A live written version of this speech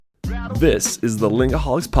This is the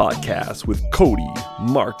Lingaholics Podcast with Cody,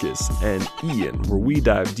 Marcus, and Ian, where we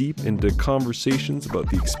dive deep into conversations about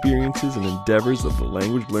the experiences and endeavors of the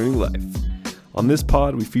language learning life. On this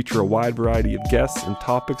pod, we feature a wide variety of guests and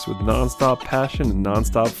topics with nonstop passion and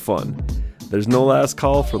nonstop fun. There's no last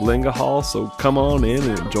call for Lingahol, so come on in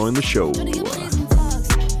and join the show.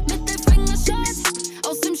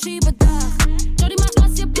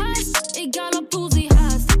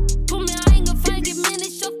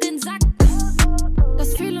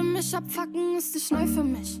 Abfucken ist nicht neu für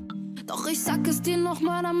mich. Doch ich sag es dir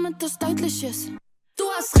nochmal, damit es deutlich ist. Du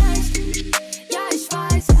hast recht, ja ich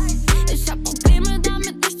weiß. Ich hab Probleme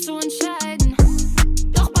damit, mich zu entscheiden.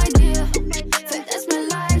 Doch bei dir fällt es mir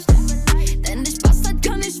leicht. Denn dich Bastard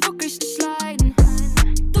kann ich wirklich nicht leiden.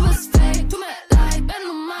 Du bist fake, tut mir leid, wenn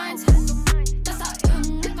du meinst, dass da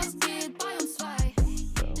irgendetwas geht bei uns zwei.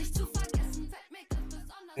 Dich zu vergessen fällt mir ganz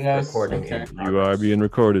besonders. Yes, Recording. okay. You are being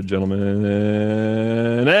recorded,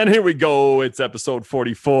 gentlemen. And here we go. It's episode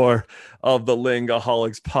 44 of the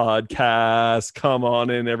Lingaholics Podcast. Come on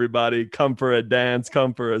in, everybody. Come for a dance.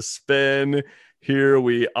 Come for a spin. Here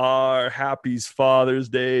we are. Happy Father's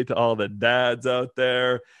Day to all the dads out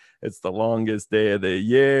there. It's the longest day of the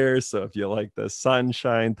year. So if you like the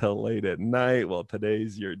sunshine till late at night, well,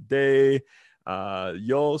 today's your day.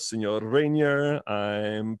 Yo, Senor Rainier,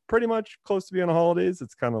 I'm pretty much close to being on holidays.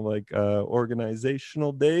 It's kind of like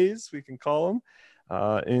organizational days, we can call them,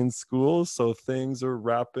 in school. So things are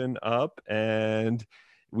wrapping up and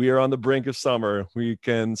we are on the brink of summer.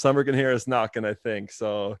 Summer can hear us knocking, I think.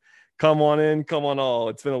 So come on in, come on all.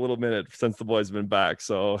 It's been a little minute since the boys have been back.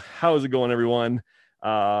 So how's it going, everyone?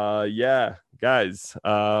 Yeah, guys,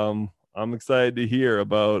 I'm excited to hear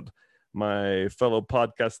about my fellow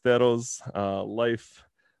podcasteros,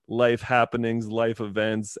 life happenings, life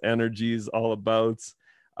events, energies, all about.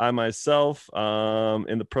 I myself,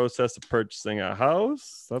 in the process of purchasing a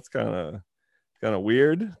house. That's kind of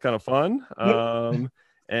weird, kind of fun.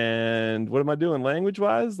 And what am I doing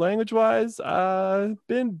language-wise?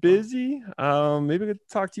 Been busy. Maybe I could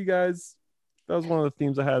talk to you guys. That was one of the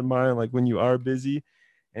themes I had in mind, like when you are busy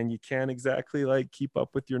and you can't exactly like keep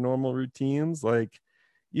up with your normal routines, like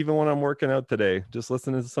even when I'm working out today, just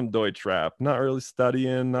listening to some Deutsch rap, not really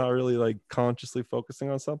studying, not really like consciously focusing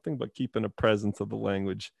on something, but keeping a presence of the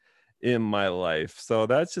language in my life. So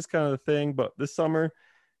that's just kind of the thing. But this summer,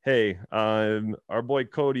 hey, our boy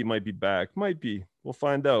Cody might be back. Might be. We'll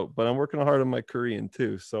find out. But I'm working hard on my Korean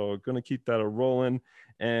too. So going to keep that a rolling.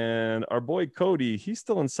 And our boy Cody, he's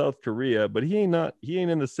still in South Korea, but he ain't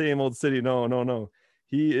in the same old city. No.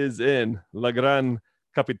 He is in La Gran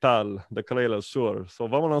Capital de Corea del Sur. So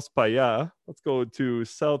vámonos para allá. Let's go to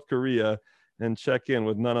South Korea and check in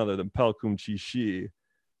with none other than Palkum Chishi.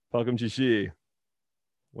 Palkum Chishi,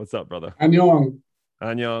 what's up, brother? Annyeong.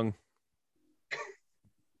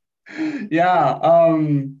 Yeah.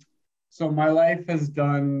 So my life has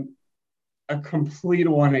done a complete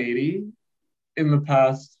 180 in the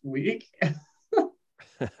past week. 0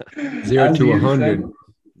 to 100.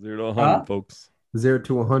 0 to 100, folks. 0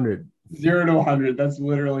 to 100. 0 to 100. That's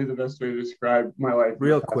literally the best way to describe my life.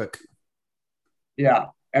 Real quick. Yeah.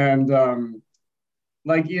 And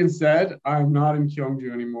like Ian said, I'm not in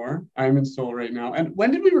Gyeongju anymore. I'm in Seoul right now. And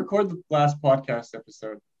when did we record the last podcast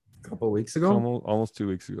episode? A couple of weeks ago? Almost 2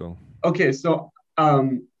 weeks ago. Okay, so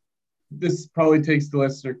this probably takes the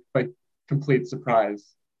listener by complete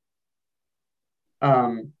surprise.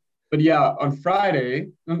 But yeah, on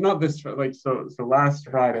Friday, not this, like, so last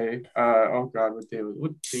Friday, oh God, what day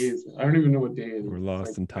is it? I don't even know what day it is. We're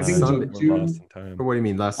lost in time. I think We're lost in time. Or what do you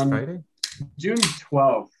mean, last Friday? June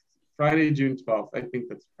 12th. Friday, June 12th. I think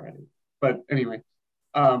that's Friday. But anyway,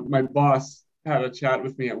 my boss had a chat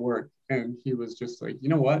with me at work and he was just like, you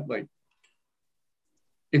know what? Like,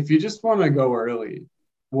 if you just want to go early,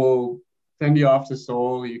 we'll send you off to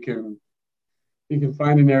Seoul. You can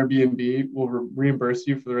find an Airbnb. We'll reimburse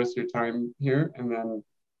you for the rest of your time here. And then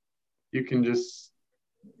you can just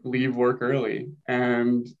leave work early.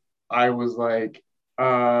 And I was like,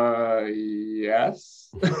 yes.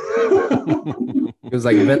 He was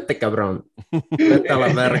like, vete cabrón. Vete a la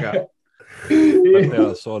verga. Vete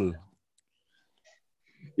al sol.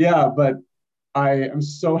 Yeah, but I am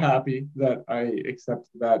so happy that I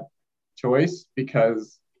accepted that choice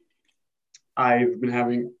because I've been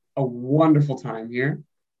having a wonderful time here.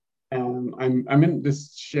 I'm in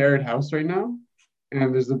this shared house right now,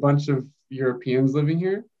 and there's a bunch of Europeans living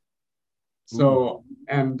here. So,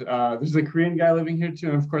 and there's a Korean guy living here too,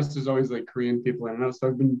 and of course, there's always like Korean people in and out. So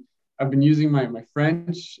I've been using my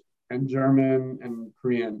French and German and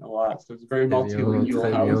Korean a lot. So it's a very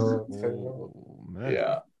multilingual house. Oh, man.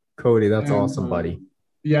 Yeah. Cody, that's awesome, buddy.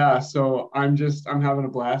 Yeah, so I'm having a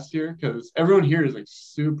blast here because everyone here is like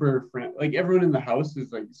super friend. Like everyone in the house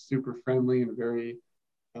is like super friendly and very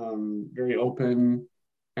open,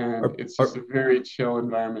 and Are, it's just are a very chill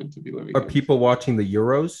environment to be living are in. people watching the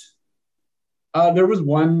Euros? There was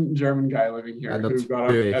one German guy living Ja, here who got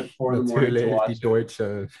up at 4 in the morning to natürlich die watch it.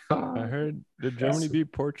 Deutsche. I heard, did Germany Yes.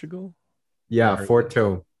 beat Portugal? Yeah, I heard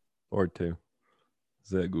 4-2. Or two.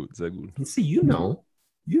 Sehr gut, sehr gut. You see, you know.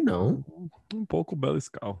 Um pouco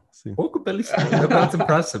beliscal, sim. That's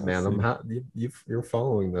impressive, man. See. You're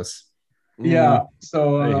following this. Yeah,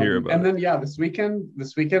 so I hear about and it. then yeah, this weekend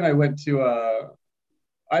I went to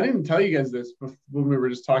I didn't tell you guys this when we were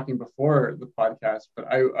just talking before the podcast, but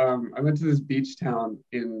I went to this beach town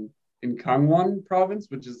in Gangwon province,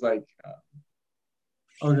 which is like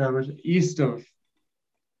oh god, east of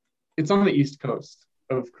it's on the east coast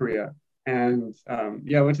of Korea. And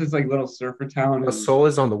yeah, I went to this like little surfer town and Seoul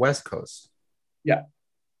is on the west coast. yeah,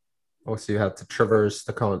 Oh, so you have to traverse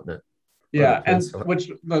the continent. Or the yeah, and peninsula.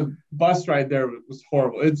 which the bus ride there was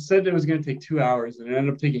horrible. It said it was going to take 2 hours and it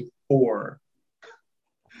ended up taking 4.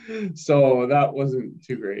 So that wasn't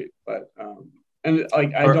too great, but and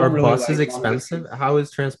like I Are don't really buses like long expensive? distance. How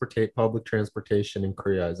is public transportation in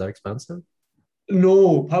Korea? Is that expensive?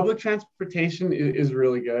 No, public transportation is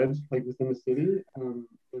really good, like within the city. And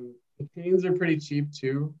the trains are pretty cheap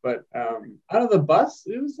too. But out of the bus,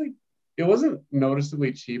 it wasn't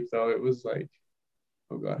noticeably cheap though. It was like,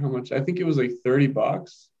 oh god, how much? I think it was like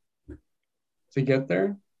 $30 to get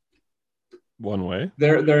there, One way?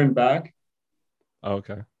 there and back, Oh,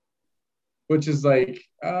 okay. which is like,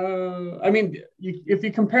 I mean, if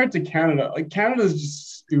you compare it to Canada, like Canada is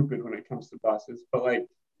just stupid when it comes to buses. But like,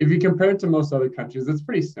 if you compare it to most other countries, it's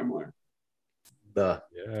pretty similar. Yeah.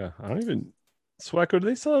 I don't even Swacker, do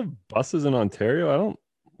they still have buses in Ontario? I don't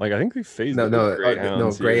like I think they phased No, out no,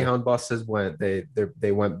 Greyhounds here. Greyhound buses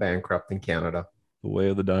they went bankrupt in Canada. The way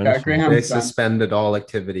of the Yeah, dinosaur. Greyhound. They suspended all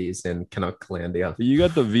activities in Canucklandia. You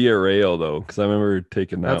got the Via Rail though, because I remember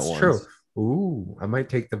taking that That's once. true. Ooh, I might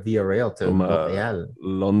take the Via Rail to From Montreal.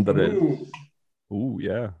 Londres. Ooh,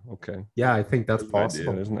 yeah. Okay. Yeah, I think that's There's an idea.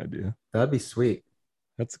 possible. There's an idea. That'd be sweet.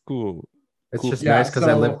 That's cool. It's Cool. just Yeah, nice because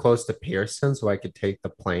I live so- close to Pearson, so I could take the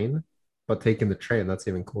plane. But taking the train, that's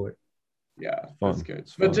even cooler. Yeah, Fun. that's good.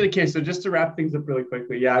 It's But fun. okay, so just to wrap things up really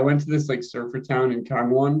quickly, yeah, I went to this like surfer town in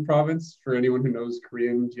Gangwon province for anyone who knows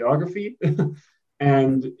Korean geography.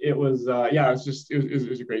 And it was yeah, it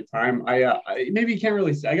was a great time. I maybe you can't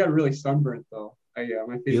really see, I got really sunburnt though. My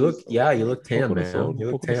face You is look, so- yeah, you look tan, Poco de man. sol, You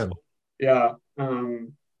look poco de tan. sol. yeah.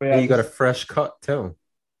 But yeah, And you got a just- fresh cut too.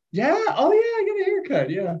 yeah, oh yeah, I got a haircut.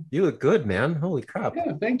 Yeah. You look good, man. Holy crap.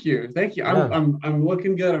 Yeah, thank you. Thank you. Yeah. I'm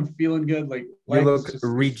looking good. I'm feeling good. Like You life is look just- life's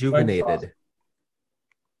awesome. rejuvenated.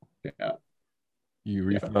 Yeah. You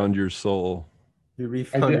refound your soul. You I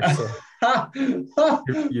refound did. your soul.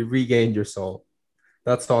 You regained your soul.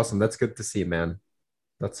 That's awesome. That's good to see, man.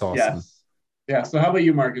 That's awesome. Yes. Yeah. So how about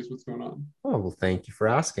you, Marcus? What's going on? Oh, well, thank you for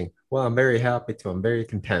asking. Well, I'm very happy to. I'm very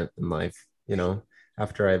content in life,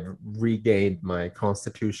 after I've regained my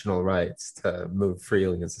constitutional rights to move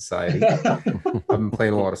freely in society. I've been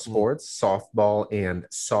playing a lot of sports, softball and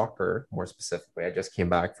soccer, more specifically. I just came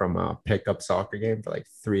back from a pickup soccer game for like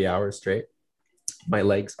 3 hours straight. My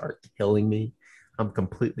legs are killing me. I'm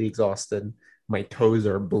completely exhausted. My toes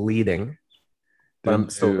are bleeding, but I'm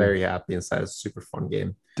still very happy inside. It's a super fun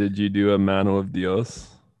game. Did you do a Mano of Dios?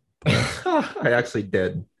 I actually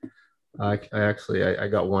did. I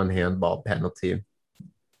got one handball penalty.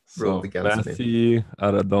 So Ruled against me. Messi,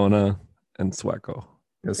 Aradona, and Sueco.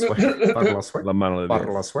 Para la suerte. La mano de Para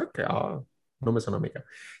Dios. la suerte. No me suena amiga.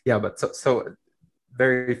 Yeah, but so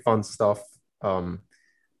very fun stuff.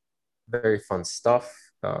 Very fun stuff.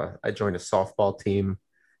 I joined a softball team.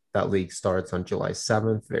 That league starts on July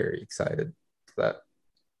 7th. Very excited for that.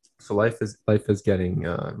 So life is getting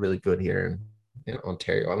really good here in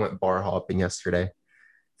Ontario. I went bar hopping yesterday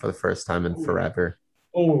for the first time in forever,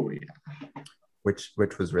 Oh yeah. which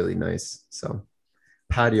was really nice. So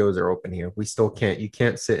patios are open here. You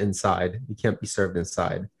can't sit inside. You can't be served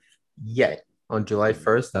inside yet. On July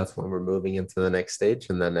 1st, that's when we're moving into the next stage,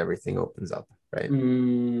 and then everything opens up, right?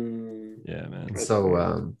 Yeah, man. That's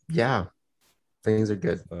So yeah, things are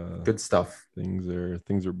good. Good stuff. Things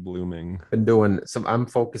are blooming. Been doing some. I'm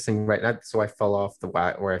focusing right now. So I fell off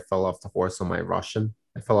the horse on my Russian.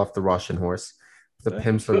 I fell off the Russian horse. The Sick.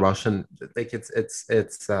 Pimsleur Russian. Like it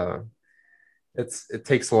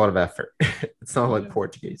takes a lot of effort. It's not like Yeah.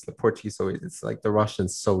 Portuguese. The Portuguese always, it's like the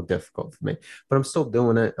Russian's so difficult for me, but I'm still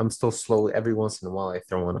doing it. I'm still slowly, every once in a while I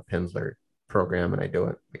throw on a Pimsleur program and I do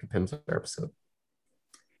it, like a Pimsleur episode.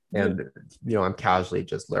 And I'm casually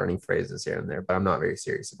just learning phrases here and there, but I'm not very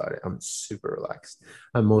serious about it. I'm super relaxed.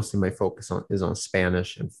 I'm mostly my focus is on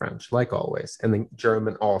Spanish and French, like always, and then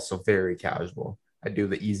German also very casual. I do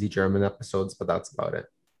the easy German episodes, but that's about it.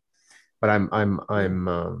 But I'm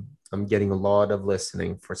getting a lot of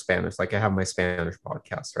listening for Spanish. Like I have my Spanish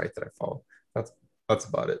podcast, right, that I follow. That's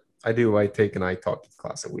about it. I take an iTalki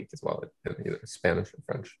class a week as well in either Spanish or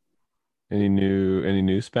French. Any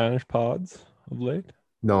new Spanish pods of late?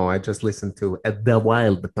 No, I just listened to The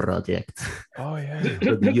Wild Project. Oh yeah.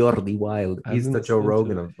 With Jordi Wild. He's the Joe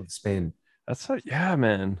Rogan of Spain. That's yeah,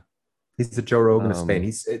 man. He's the Joe Rogan of Spain.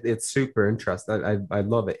 It's super interesting. I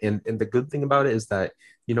love it. And the good thing about it is that,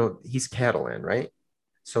 he's Catalan, right?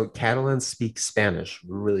 So Catalans speak Spanish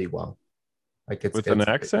really well. Like it's with an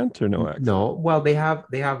accent or no accent? No. Well, they have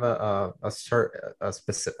a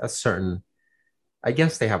certain, I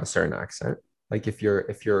guess they have a certain accent. Like if your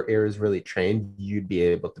ear is really trained, you'd be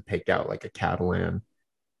able to pick out like a Catalan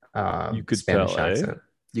you could Spanish tell, accent.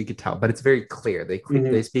 You could tell, but it's very clear.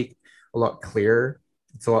 They speak a lot clearer.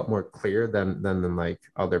 It's a lot more clear than like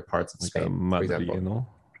other parts of like Spain, for example.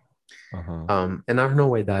 And I don't know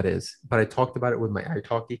why that is, but I talked about it with my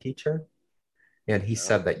iTalki teacher, and he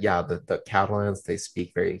said that the Catalans they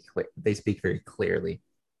speak very clearly.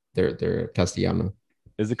 They're Castellano.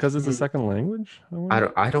 Is it because it's a second language?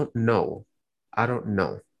 I don't know.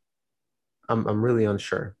 I'm really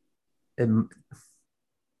unsure. Because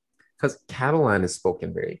Catalan is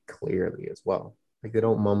spoken very clearly as well. Like they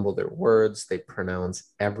don't mumble their words, they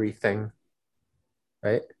pronounce everything,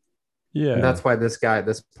 right? Yeah. And that's why this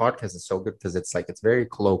podcast is so good, because it's very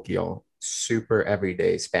colloquial, super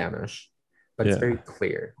everyday Spanish, but it's very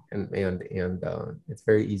clear and it's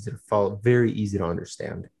very easy to follow, very easy to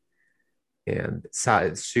understand. And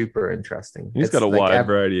it's super interesting. He's got a wide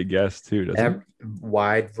variety of guests too, doesn't he?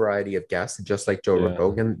 Wide variety of guests, just like Joe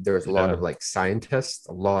Rogan. There's a lot of scientists,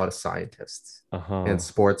 and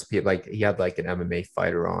sports people. Like he had like an MMA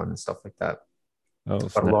fighter on and stuff like that.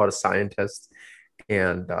 But a lot of scientists,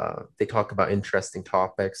 and they talk about interesting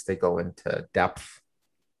topics. They go into depth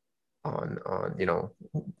on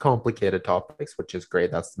complicated topics, which is great.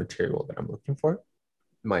 That's the material that I'm looking for,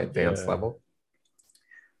 my advanced level.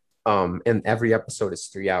 And every episode is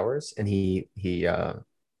 3 hours, and he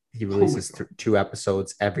releases 2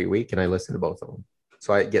 episodes every week, and I listen to both of them.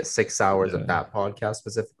 So I get 6 hours of that podcast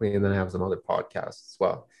specifically, and then I have some other podcasts as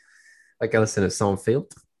well. Like I listen to Sans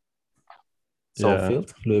Filtre,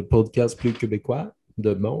 le podcast plus québécois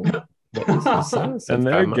de monde. And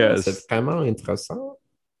their guests, c'est vraiment intéressant.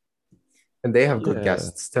 And they have good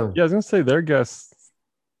guests too. Yeah, I was gonna say their guests.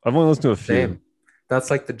 I've only listened to a few. Same. That's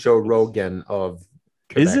like the Joe Rogan of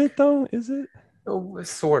Quebec. Is it though? Is it? No,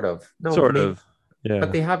 sort of. No, sort of. Yeah.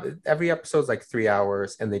 But they have every episode's like 3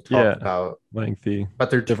 hours, and they talk about lengthy. But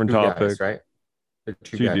they're different topics, right? They're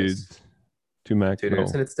two guys. Dudes. Two max.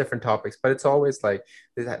 And it's different topics, but it's always like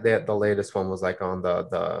the latest one was like on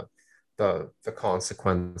the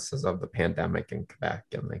consequences of the pandemic in Quebec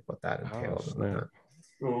and like what that entails.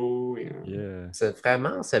 Oh yeah. C'est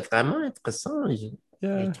vraiment intéressant.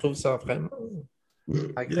 Je trouve ça vraiment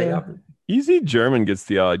agréable. Easy German gets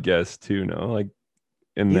the odd guest too, no? Like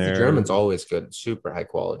in there. German's always good, super high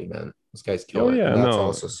quality, man. This guy's killing it. And that's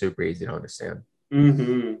also super easy to understand.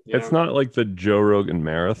 Mm-hmm. Yeah. It's not like the Joe Rogan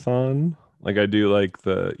marathon. Like I do like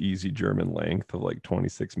the easy German length of like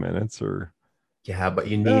 26 minutes or. Yeah, but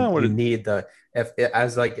you need the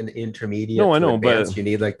as like an intermediate. No, I know, but you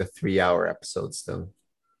need like the 3-hour episodes still.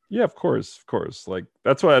 Yeah, of course. Like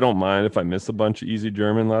that's why I don't mind if I miss a bunch of easy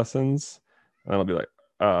German lessons. And I'll be like,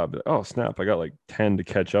 oh snap! I got like 10 to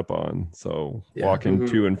catch up on. So walking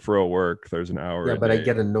to and fro work, there's an hour. Yeah, but I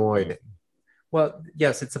get annoyed. Well,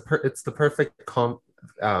 yes, it's the perfect it's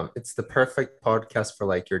the perfect podcast for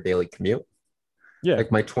like your daily commute. Yeah,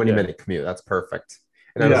 like my 20-minute commute. That's perfect.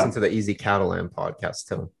 And I listen to the Easy Catalan podcast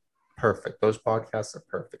too. Perfect. Those podcasts are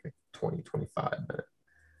perfect. Like 20, 25-minute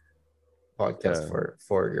podcast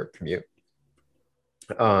for your commute.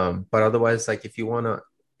 But otherwise, like if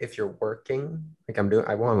you're working, like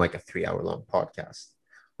I want like a 3-hour long podcast.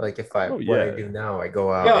 Like if I do now, I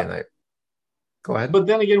go out and I go ahead. But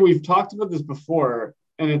then again, we've talked about this before,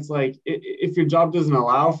 and it's like if your job doesn't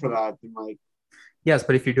allow for that, then like. Yes,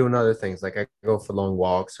 but if you're doing other things, like I go for long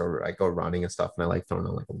walks or I go running and stuff, and I like throwing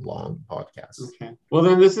on like a long podcast. Okay. Well,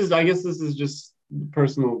 then I guess this is just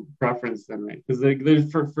personal preference then, right? Because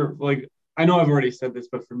there's for like, I know I've already said this,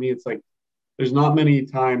 but for me, it's like, there's not many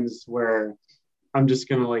times where I'm just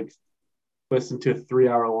going to like listen to a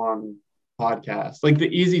 3-hour long podcasts. Like the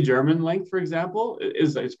Easy German link, for example,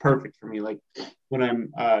 is perfect for me. Like when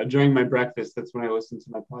I'm enjoying my breakfast, that's when I listen to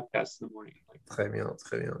my podcast in the morning. Like Très bien,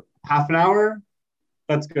 très bien. half an hour,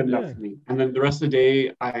 that's good enough Yeah. for me. And then the rest of the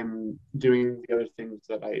day, I'm doing the other things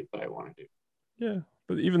that I want to do. Yeah,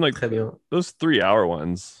 but even like Très bien. those 3-hour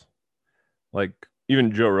ones, like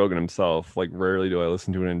even Joe Rogan himself, like rarely do I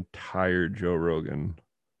listen to an entire Joe Rogan.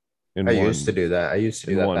 I used to do that. I used to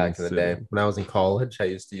do in that one back in the day. sitting. When I was in college, I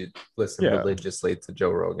used to listen Yeah. religiously to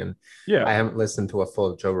Joe Rogan. Yeah, I haven't listened to a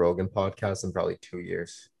full Joe Rogan podcast in probably 2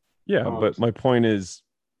 years. yeah, Oh, but my point is,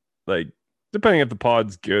 like, depending if the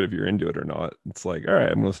pod's good, if you're into it or not, it's like, all right,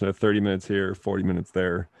 I'm listening to 30 minutes here, 40 minutes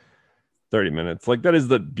there, 30 minutes. Like that is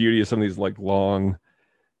the beauty of some of these like long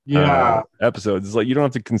episodes. It's like you don't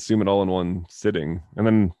have to consume it all in one sitting, and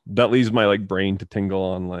then that leaves my like brain to tingle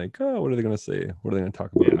on like, oh, what are they gonna say? What are they gonna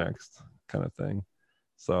talk about next? Kind of thing.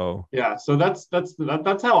 So yeah, so that's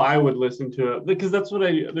how I would listen to it, because that's what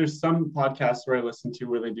there's some podcasts where I listen to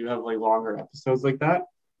where they do have like longer episodes like that,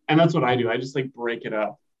 and that's what I do. I just like break it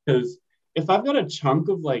up, because if I've got a chunk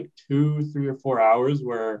of like 2, 3, or 4 hours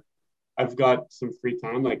where I've got some free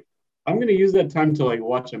time, like I'm gonna use that time to like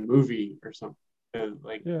watch a movie or something.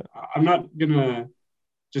 Like yeah, I'm not gonna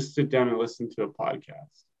just sit down and listen to a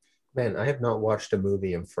podcast. Man, I have not watched a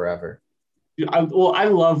movie in forever. I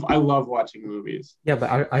love watching movies. Yeah,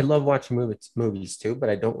 but I love watching movies too, but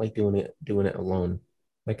I don't like doing it alone.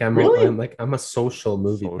 Like Really? I'm a social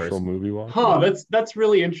movie social person. movie watch. Huh, that's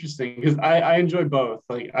really interesting, because I enjoy both.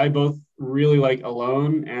 Like I both really like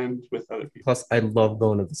alone and with other people. Plus, I love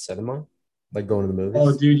going to the cinema, like going to the movies.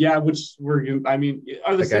 Oh, dude, yeah. Which I mean,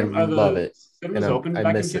 are the Like I love it, cinemas and open I back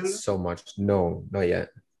in miss it Canada? so much. No, not yet.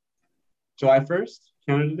 July 1st,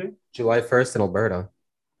 Canada Day. July 1st in Alberta,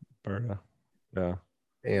 Berta. Yeah.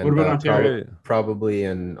 and What about Ontario? probably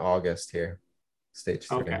in August here, stage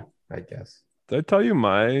 3, Okay. I guess. Did I tell you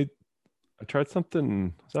I tried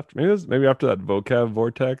something maybe after that vocab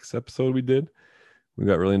vortex episode we did. We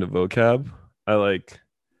got really into vocab.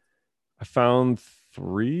 I found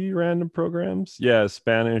 3 random programs. Yeah,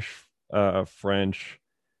 Spanish, French,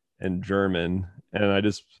 and German. And I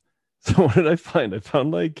just so what did I find? I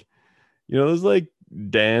found like, those like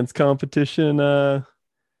dance competition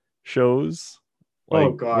shows. Like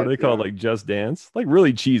Oh, God, what are they called? yeah. Like Just Dance? Like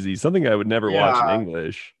really cheesy, something I would never watch in Yeah.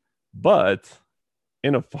 English. But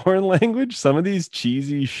in a foreign language, some of these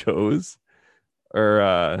cheesy shows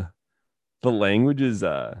are the language is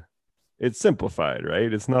it's simplified,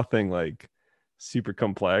 right? It's nothing like super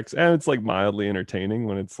complex, and it's like mildly entertaining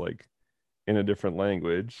when it's like in a different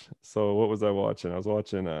language. So what was I watching? I was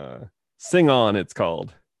watching Sing On, it's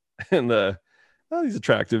called. And these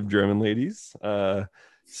attractive German ladies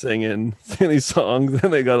singing these songs,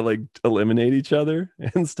 and they gotta like eliminate each other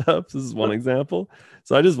and stuff. This is one example.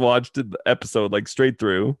 So I just watched the episode like straight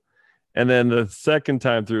through, and then the second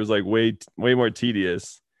time through was like way more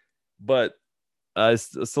tedious, but I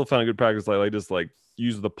still found a good practice. I like just like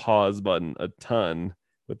use the pause button a ton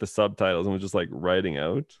with the subtitles, and was just like writing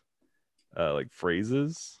out like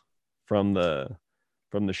phrases from the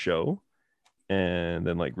show, and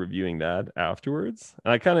then like reviewing that afterwards.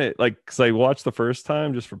 And I kind of like, because I watched the first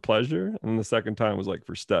time just for pleasure, and the second time was like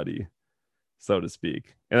for study, so to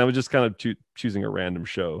speak. And I was just kind of choosing a random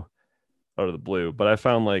show out of the blue. But I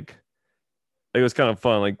found like it was kind of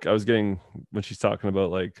fun. Like I was getting, when she's talking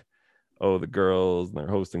about like, oh, the girls and they're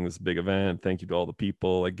hosting this big event, thank you to all the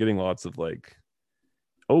people, like getting lots of like,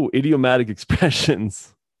 oh, idiomatic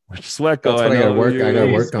expressions. Which Swecko, That's what I gotta work. I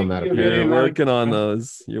gotta work on that. Speaking of You're idiomatic working on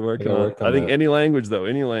expressions, those. You're working gotta on. work on I think that. any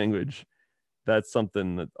language, that's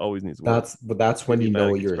something that always needs work. That's when you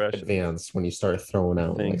know Idiomatic you're expressions. advanced, when you start throwing I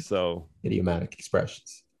out think like so. idiomatic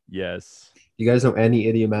expressions. Yes. You guys know any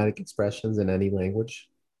idiomatic expressions in any language?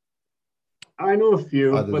 I know a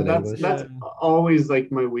few, Other but than that's English? that's Yeah. always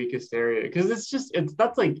like my weakest area, because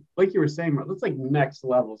that's like you were saying, that's like next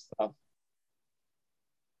level stuff.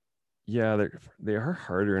 Yeah, they are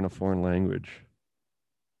harder in a foreign language,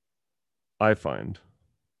 I find.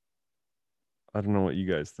 I don't know what you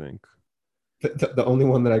guys think. The only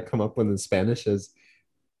one that I come up with in Spanish is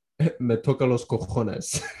me toca los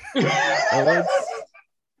cojones. Oh,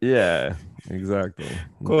 yeah, exactly.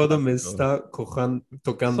 Cuando me está tocando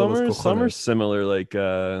los Some are cojones. similar, like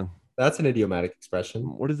That's an idiomatic expression.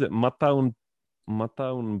 what is it? Mata un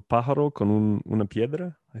pájaro con una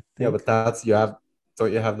piedra, I think. Yeah, but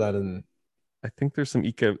don't you have that in? I think there's some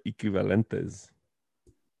equivalentes.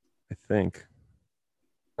 I think.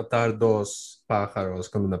 Matar dos pájaros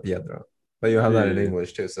con una piedra. But you have that in Yeah.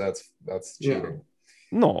 English too, so that's Yeah. cheating.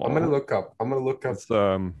 No. I'm gonna look up It's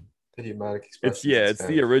idiomatic expressions. it's in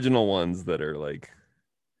the Spanish. original ones that are like,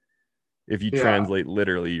 if you translate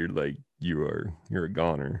literally, you're a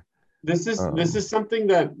goner. This is something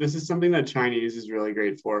that Chinese is really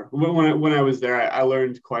great for. When I was there, I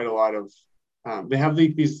learned quite a lot of. They have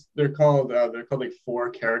these. They're called like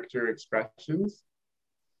 4-character expressions,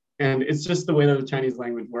 and it's just the way that the Chinese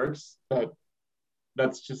language works.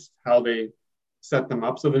 That's just how they set them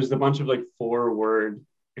up. So there's a bunch of like 4-word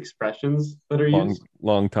expressions that are used.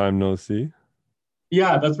 Long time no see.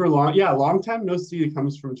 Yeah, that's where long time no see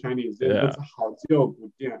comes from Chinese. That's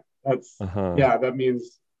that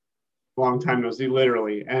means long time no see,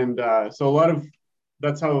 literally. And so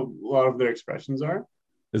that's how a lot of their expressions are.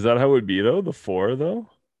 Is that how it would be though? The 4 though?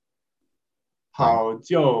 好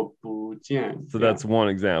久不见. So that's one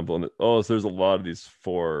example. And so there's a lot of these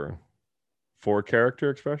 4-character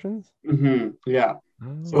expressions. Mm-hmm. Yeah.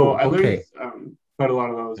 So I learned quite a lot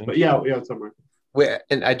of those. But it's somewhere. Wait,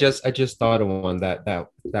 and I just thought of one that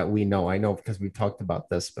we know. I know because we talked about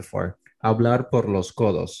this before. Hablar por los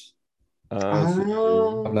codos.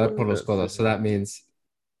 Hablar por los codos. So that means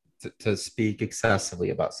to speak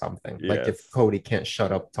excessively about something. Yes. Like if Cody can't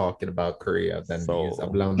shut up talking about Korea, then he's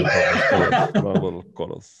hablando por los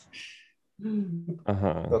codos.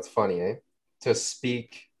 That's funny, eh? To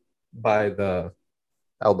speak by the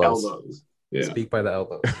elbows. Yeah. Speak by the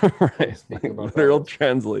elbows. Right. Literal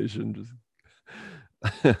translation. Just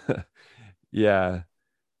yeah.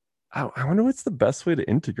 I wonder what's the best way to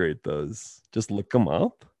integrate those. Just look them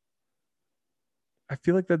up. I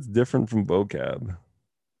feel like that's different from vocab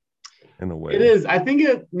in a way. It is. I think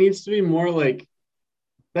it needs to be more like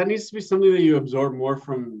that needs to be something that you absorb more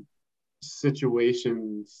from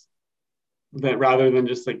situations that rather than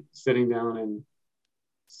just like sitting down and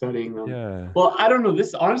studying them. Yeah. Well, I don't know.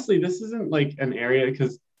 This isn't like an area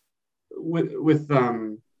because with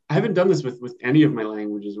I haven't done this with any of my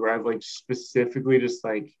languages where I've like specifically just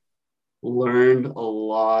like learned a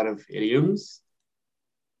lot of idioms.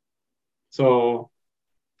 So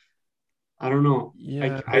I don't know.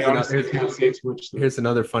 Yeah. I honestly can't say too much. Here's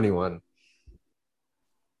another funny one.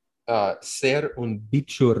 Ser un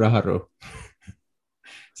bicho raro.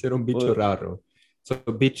 Ser un bicho raro. So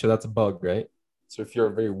bicho, that's a bug, right? So if you're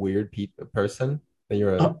a very weird person, then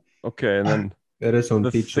you're a okay. And then eres un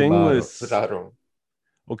bicho raro.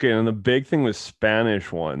 Okay, and the big thing with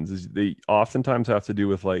Spanish ones is they oftentimes have to do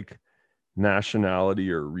with like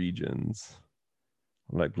nationality or regions,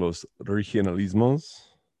 like los regionalismos.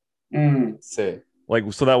 Sí.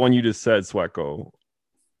 Like, so that one you just said, Sueco,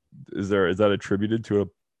 is that attributed to a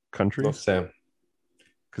country? No sé.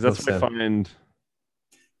 Because that's what I find.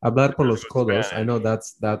 Hablar por los codos. Spanish. I know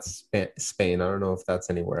that's Spain. I don't know if that's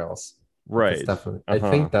anywhere else. Right. It's definitely. I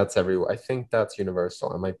think that's everywhere. I think that's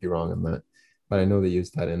universal. I might be wrong on that. But I know they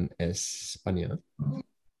use that in España.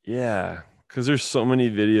 Yeah, because there's so many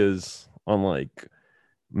videos on like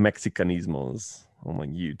Mexicanismos on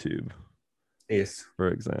like YouTube. Yes. For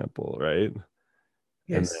example, right?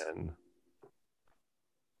 Yes.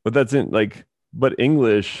 But that's in like, but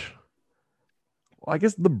English, well, I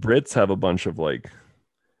guess the Brits have a bunch of like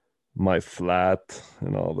my flat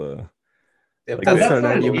and all the. Yeah, like, that's an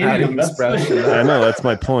idiomatic expression. I know, that's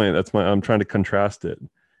my point. I'm trying to contrast it.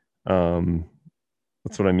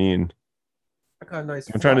 That's what I mean. I got a nice.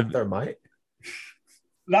 I'm trying to. There, Mike.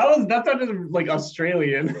 That sounded like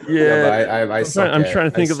Australian. Yeah, I'm trying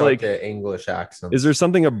to think of like English accent. Is there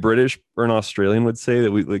something a British or an Australian would say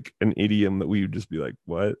that we like an idiom that we would just be like,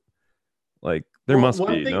 what? Like there must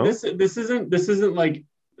be. Thing, no, this isn't like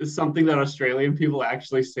something that Australian people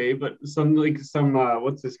actually say, but some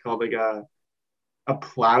what's this called, like a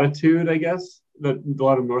platitude, I guess, that a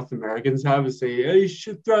lot of North Americans have, is say, hey, you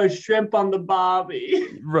should throw shrimp on the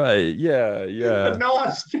barbie. Right. Yeah. But no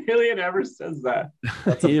Australian ever says that.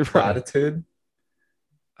 That's a platitude.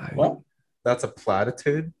 What? That's a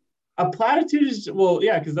platitude. A platitude is, well,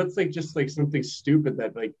 yeah, because that's like just like something stupid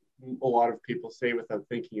that like a lot of people say without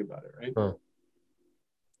thinking about it, right? Huh.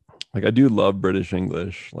 Like I do love British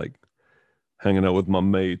English, like hanging out with my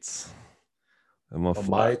mates. And my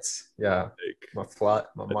mates, yeah. My mates.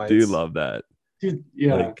 I do love that. Dude,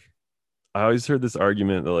 yeah. Like, I always heard this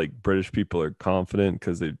argument that like British people are confident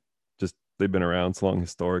because they've been around so long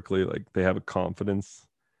historically. Like they have a confidence,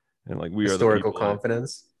 and like we historical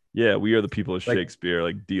confidence. Yeah, we are the people of Shakespeare.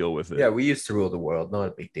 Like deal with it. Yeah, we used to rule the world. Not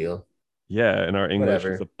a big deal. Yeah, and our English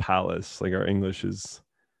is a palace. Like our English is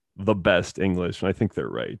the best English, and I think they're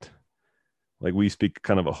right. Like we speak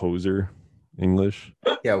kind of a hoser English.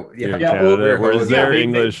 Yeah. Canada, whereas their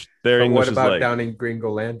English what is about like down in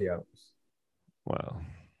Gringolandia? Wow.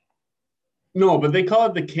 No, but they call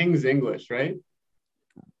it the King's English, right?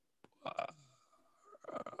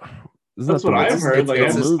 isn't That's that what the, I've heard. Like,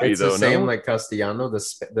 it's I a movie it's though, the same no? like Castellano.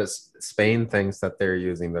 The Spain thinks that they're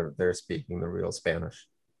using they're speaking the real Spanish.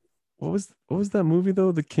 What was that movie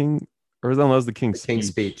though? The King, or that was the The King's King's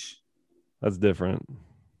Speech. Speech. That's different.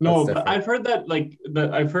 No, That's but different. I've heard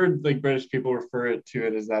that I've heard like British people refer it to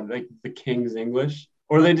it as that like the King's English,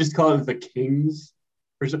 or they just call it the King's.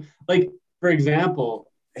 Like for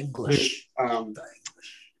example, English.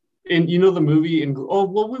 in you know the movie in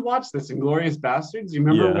we watched this in Glorious Bastards. You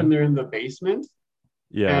remember Yeah. when they're in the basement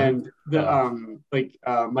Yeah. and the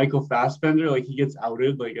Michael Fassbender, like he gets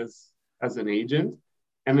outed like as an agent,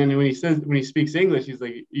 and then when he speaks English, he's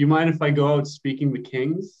like, "You mind if I go out speaking the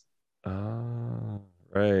King's?" Ah,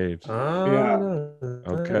 right.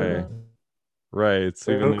 Okay. Right.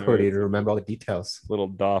 So even there, Cody it's to a remember all the details. little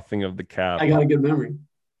doffing of the cap I got a good memory.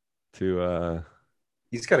 to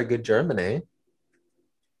He's got a good German, eh?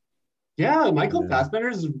 Yeah, Michael Yeah.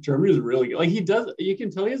 Fassbender's German is really good. Like he does, you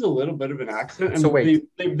can tell he has a little bit of an accent, and So wait.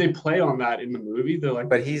 they play on that in the movie. They're like,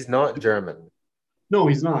 But he's not German. no,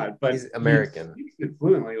 he's not. But He's American. He speaks it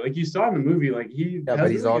fluently. Like you saw in the movie, like he. Yeah, has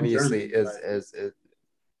but he's really good obviously German, is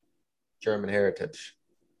German heritage.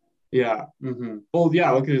 Yeah. Mm-hmm. Well,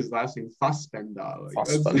 yeah. Look at his last name, Fassbender. Like,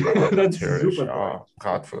 that's super Deutsch.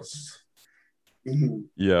 Bratwurst. Mhm.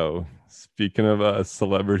 yo, speaking of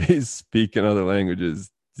celebrities speaking other languages,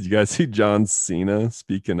 did you guys see John Cena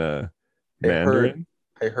speaking Mandarin?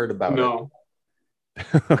 I heard about it. No.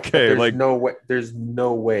 Okay, There's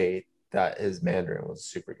no way that his Mandarin was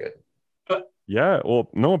super good. yeah, well,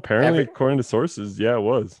 no, apparently according to sources, yeah, it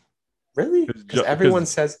was. Really? Because everyone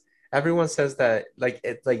 'cause- says that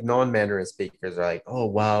like non-Mandarin speakers are like, oh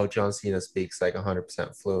wow, John Cena speaks like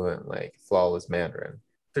 100% fluent, like flawless Mandarin.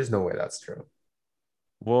 There's no way that's true.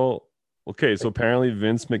 Well, okay, so apparently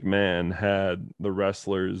Vince McMahon had the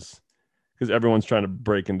wrestlers, because everyone's trying to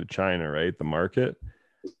break into China, right? The market.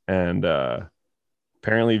 And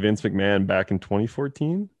apparently Vince McMahon back in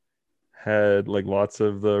 2014 had like lots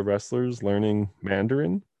of the wrestlers learning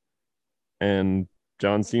Mandarin, and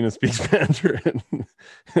John Cena speaks Mandarin.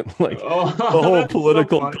 Like Oh, the whole that's so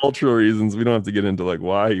political funny. cultural reasons. We don't have to get into like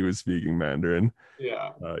why he was speaking Mandarin.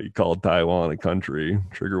 Yeah. He called Taiwan a country.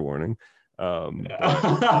 Trigger warning.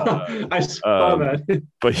 I saw that.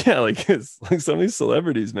 But yeah, like it's like some of these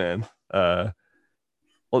celebrities, man. Well,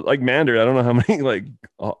 like Mandarin, I don't know how many like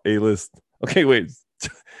A-list. Okay, wait.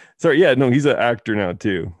 Sorry, yeah, no, he's an actor now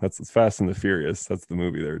too. That's Fast and the Furious. That's the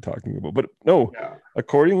movie they were talking about. But no, Yeah.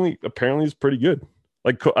 apparently he's pretty good.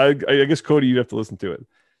 Like I guess Cody, you'd have to listen to it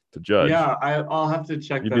to judge. Yeah, I'll have to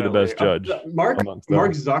check. You'd that be the out best later. judge Mark amongst them.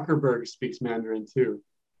 Zuckerberg speaks Mandarin too.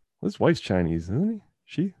 His wife's Chinese, isn't he?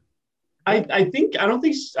 She? I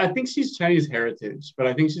think she's Chinese heritage, but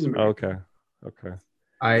I think she's American. Okay.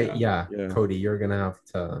 Yeah, Yeah. Cody, you're gonna have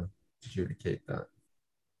to adjudicate that.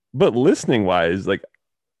 But listening wise, like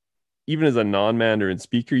even as a non-Mandarin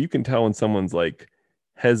speaker, you can tell when someone's like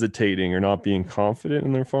hesitating or not being confident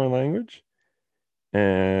in their foreign language.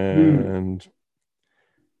 And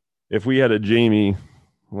if we had a Jamie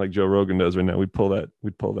like Joe Rogan does right now, we'd pull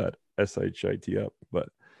that SHIT up. But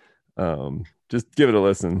just give it a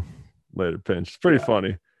listen later, Pinch. It's pretty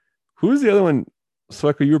funny. Who's the other one?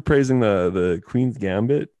 Swecko, you were praising the Queen's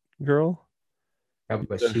Gambit girl. Yeah,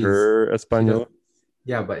 but Her Espanol.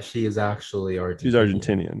 Yeah, but she is actually Argentinian. She's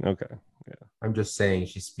Argentinian. Okay. Yeah. I'm just saying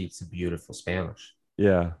she speaks beautiful Spanish.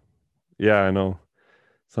 Yeah. Yeah, I know.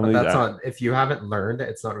 Some But of these that's not, if you haven't learned it,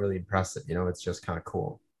 it's not really impressive. You know, it's just kind of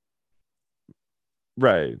cool.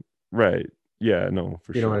 Right. Yeah, no,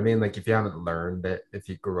 for You sure. know what I mean? Like if you haven't learned it, if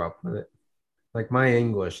you grew up with it, like my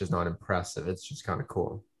English is not impressive. It's just kind of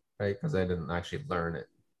cool, right? Because I didn't actually learn it.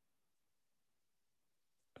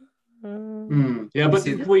 Yeah, but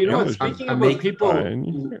See, well, you know I'm- what? Speaking I'm about making- people,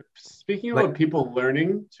 Fine. speaking about people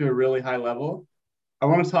learning to a really high level, I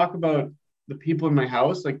want to talk about the people in my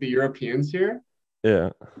house, like the Europeans here. Yeah.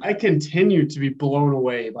 I continue to be blown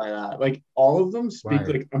away by that. Like all of them speak Why?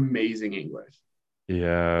 like amazing English.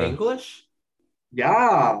 Yeah. English?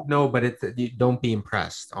 Yeah. No, but you don't be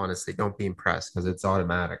impressed. Honestly, don't be impressed because it's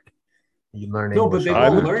automatic. You learn No, but English. they've I'm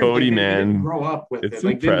all with learned. Cody, they man. didn't grow up with It's it.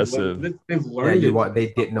 Like impressive. They've Yeah, learned it.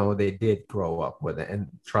 they did grow up with it, and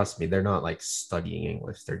trust me, they're not like studying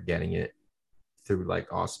English. They're getting it through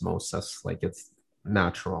like osmosis, like it's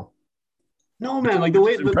natural. No, man, like the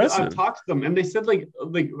way It's that impressive. I've talked to them, and they said like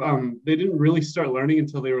they didn't really start learning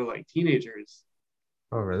until they were like teenagers.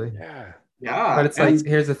 Oh, really? Yeah. Yeah, But it's and- like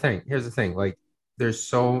here's the thing. Like there's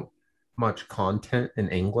so much content in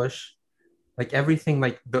English. Like everything,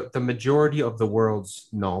 like the majority of the world's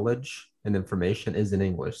knowledge and information is in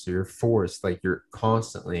English. So you're forced, like you're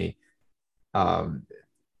constantly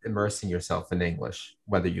immersing yourself in English,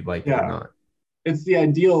 whether you like it or Yeah. not. It's the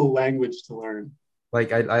ideal language to learn.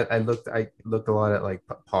 Like I looked a lot at like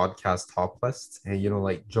podcast top lists, and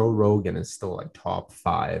like Joe Rogan is still like top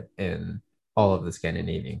 5 in all of the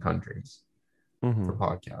Scandinavian countries for Mhm.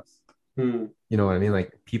 podcasts. Hmm. You know what I mean?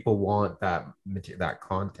 Like people want that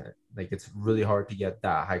content. Like it's really hard to get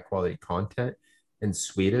that high quality content in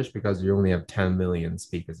Swedish because you only have 10 million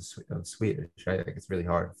speakers of Swedish, right? Like it's really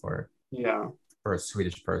hard Yeah. for a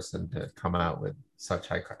Swedish person to come out with such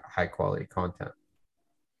high quality content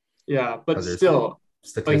Yeah. But because there's still, like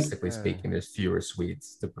statistically speaking, there's fewer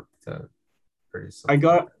Swedes to produce I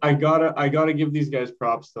something like gotta give these guys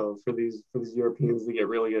props though for these Europeans that get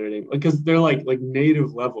really good at English because they're like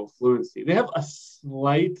native level fluency. They have a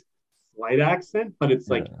slight accent, but it's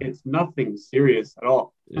like Yeah. it's nothing serious at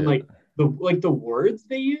all. And Yeah. like the words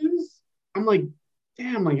they use, I'm like,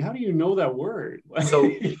 damn, like how do you know that word? So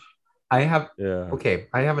I have Yeah. okay,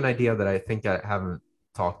 I have an idea that I think I haven't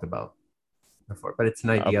talked about before, but it's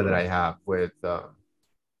an idea that I have with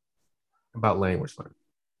about language learning.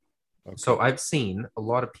 Okay. So I've seen a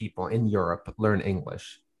lot of people in Europe learn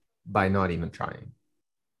English by not even trying.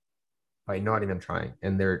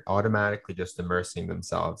 And they're automatically just immersing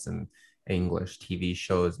themselves in English TV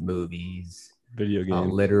shows, movies, Video game.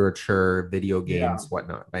 literature, video Yeah. games,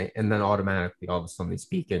 whatnot, right? And then automatically all of a sudden they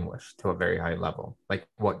speak English to a very high level. Like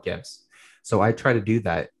what gives? So I try to do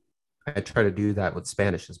that. I try to do that with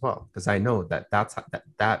Spanish as well because I know that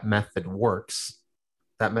that method works.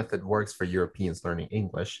 That method works for Europeans learning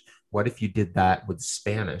English. What if you did that with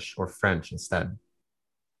Spanish or French instead?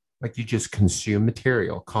 Like you just consume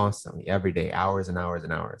material constantly every day, hours and hours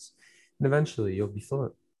and hours, and eventually you'll be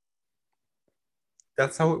fluent.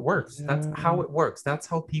 That's how it works. That's how it works. That's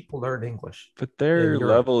how people learn English. But their in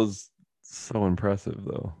Europe. level is so impressive,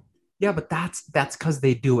 though. Yeah, but that's because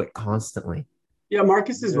they do it constantly. Yeah,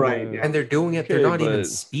 Marcus is right. Yeah. And they're doing it. Okay, They're not even but-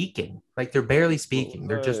 speaking. Like they're barely speaking.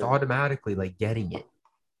 They're just Right. automatically like getting it.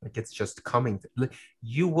 Like it's just coming.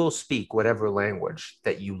 You will speak whatever language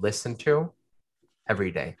that you listen to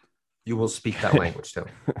every day. You will speak that language too.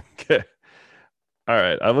 Okay. All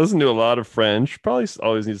right. I've listened to a lot of French. Probably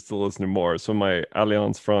always needs to listen to more. So my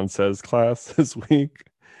Alliance Française class this week,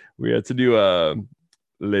 we had to do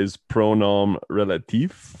les pronoms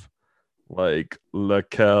relatifs, like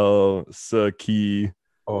lequel, ce qui,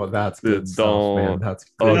 Oh, that's the good stuff, man. don, That's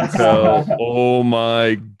good. auquel. Oh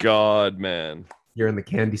my God, man. You're in the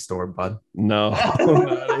candy store, bud. No,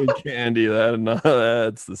 that ain't candy.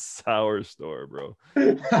 That's the sour store, bro.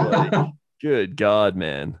 Like, good God,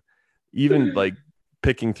 man. Even like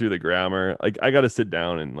picking through the grammar, like I got to sit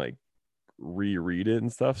down and like reread it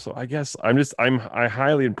and stuff. So I guess I'm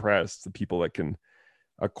highly impressed the people that can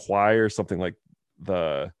acquire something like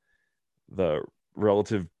the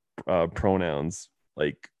relative pronouns,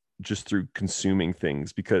 like just through consuming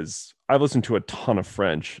things, because I've listened to a ton of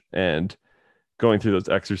French and going through those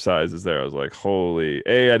exercises there, I was like, holy,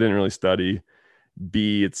 A, I didn't really study.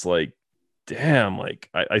 B, it's like, damn, like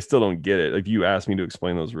I still don't get it. If you asked me to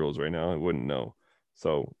explain those rules right now, I wouldn't know.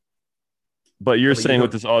 So, but you're But saying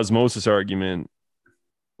with this osmosis argument,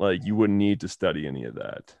 like you wouldn't need to study any of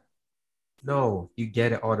that. No, you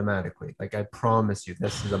get it automatically. Like I promise you,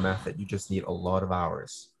 this is a method. You just need a lot of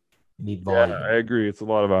hours. You need volume. Yeah, I agree. It's a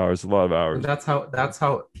lot of hours. And that's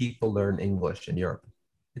how people learn English in Europe.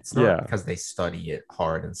 It's not because they study it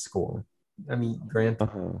hard in school. I mean, granted,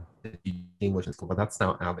 English in school, but that's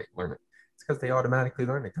not how they learn it. It's because they automatically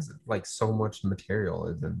learn it because like so much material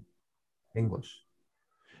is in English.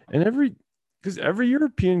 And every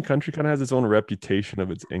European country kind of has its own reputation of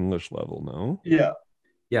its English level, no? Yeah.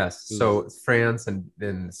 Yes. So France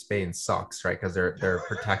and Spain sucks, right? Because they're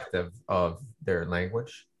protective of their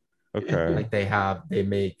language. Okay. Like they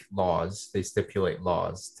make laws, they stipulate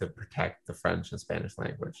laws to protect the French and Spanish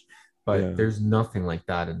language. But there's nothing like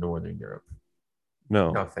that in Northern Europe.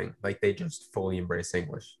 No. Nothing. Like they just fully embrace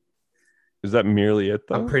English. Is that merely it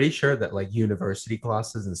though? I'm pretty sure that like university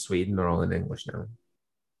classes in Sweden are all in English now.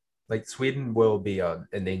 Like Sweden will be an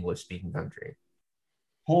English speaking country.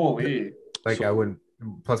 Holy. Like I wouldn't.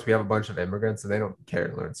 Plus, we have a bunch of immigrants, and they don't care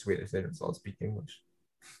to learn Swedish. They just all speak English.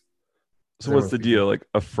 So what's the deal? Like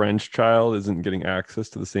a French child isn't getting access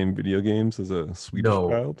to the same video games as a Swedish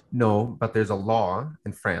child? No, but there's a law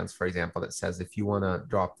in France, for example, that says if you want to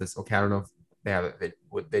drop this, okay, I don't know if they have it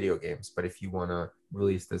with video games, but if you want to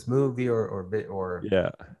release this movie or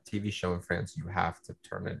TV show in France, you have to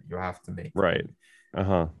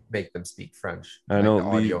make them speak French. I know the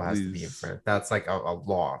audio has to be in French. That's like a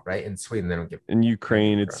law, right? In Sweden, they don't give. In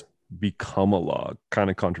Ukraine, it's become a law, kind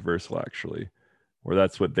of controversial actually. or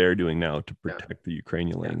that's what they're doing now to Yeah. protect the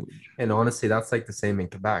Ukrainian Yeah. language. And honestly, that's like the same in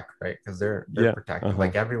Quebec, right? Because they're Yeah, protective. uh-huh.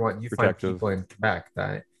 Like everyone, you Protective. find people in Quebec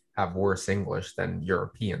that have worse English than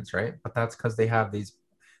Europeans, right? But that's because they have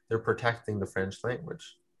they're protecting the French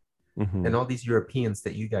language. Mhm. And all these Europeans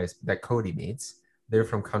that Cody meets, they're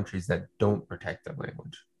from countries that don't protect their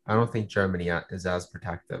language. I don't think Germany is as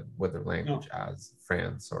protective with their language as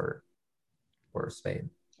France or Spain.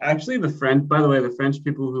 Actually, by the way, the French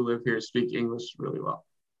people who live here speak English really well.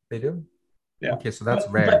 They do? Yeah. Okay, so that's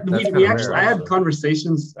rare. But That's we kind of actually, rare. I had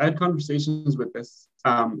conversations with this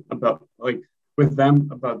about like with them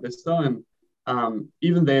about this though, and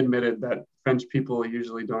even they admitted that French people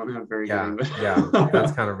usually don't have very good English. Yeah,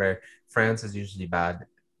 that's kind of rare. France is usually bad.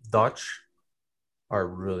 Dutch are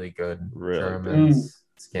really good. Really Germans,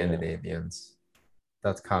 Scandinavians.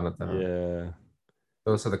 That's kind of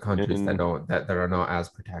those are the countries that are not as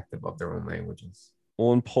protective of their own languages.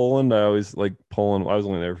 Well, in Poland, I always like Poland. I was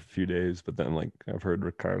only there for a few days, but then like I've heard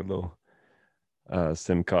Ricardo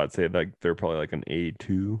Simcott say like they're probably like an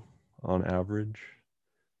A2 on average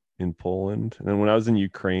in Poland. And then when I was in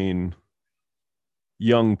Ukraine,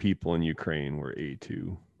 young people in Ukraine were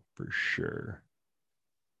A2 for sure.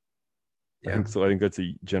 Yeah. I think so. I think that's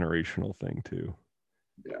a generational thing too.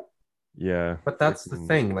 Yeah. But that's the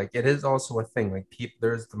thing. Like it is also a thing. Like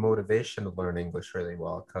there's the motivation to learn English really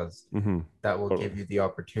well because that will give you the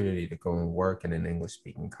opportunity to go and work in an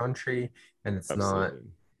English-speaking country. And it's not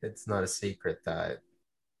a secret that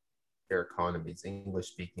their economies, the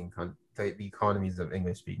economies of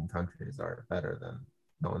English-speaking countries are better than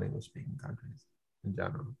non-English-speaking countries in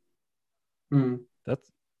general.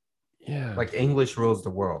 That's like English rules the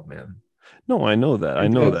world, man. No, I know that. I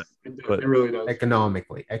know that. But it really does.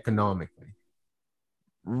 Economically.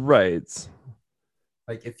 Right.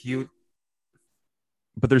 Like if you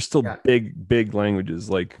but there's still big languages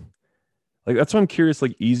like that's why I'm curious,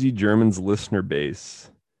 like Easy German's listener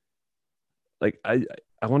base. Like I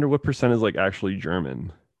wonder what percent is like actually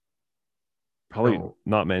German. Probably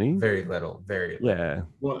not many. Very little. Yeah.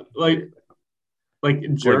 What like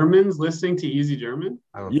Germans listening to Easy German?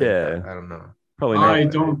 I don't think that. I don't know. Probably not. I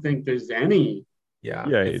don't think there's any. Yeah.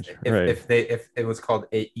 If it was called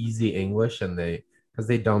Easy English and because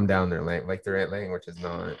they dumb down their language, like their language is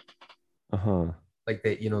not. Like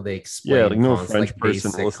they explain like no French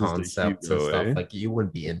person basic concepts Hugo, and stuff. Like you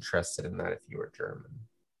wouldn't be interested in that if you were German.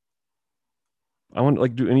 I wonder,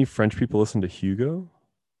 like, do any French people listen to Hugo?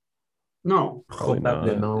 No. Probably not.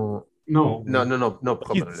 No.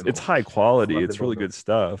 It's high quality. It's really good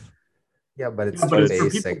stuff. Yeah, but it's too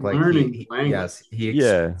basic. Like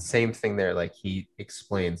same thing there. Like he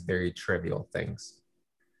explains very trivial things.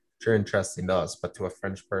 Which are interesting to us, but to a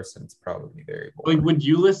French person, it's probably very boring. Like, would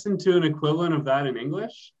you listen to an equivalent of that in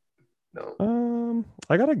English? No.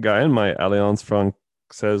 I got a guy in my Alliance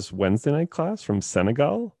Francaise Wednesday night class from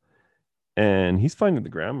Senegal, and he's finding the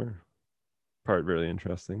grammar part really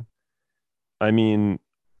interesting. I mean,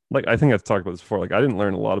 like I think I've talked about this before. Like I didn't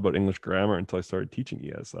learn a lot about English grammar until I started teaching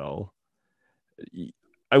ESL.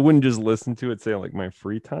 I wouldn't just listen to it, say like my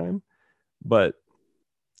free time, but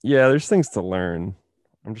yeah, there's things to learn.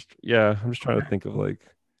 I'm just trying to think of like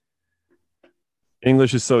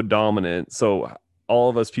English is so dominant. So all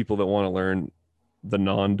of us people that want to learn the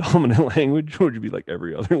non-dominant language would be like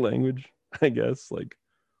every other language, I guess. Like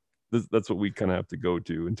that's what we kind of have to go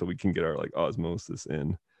to until we can get our like osmosis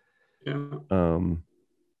in. Yeah.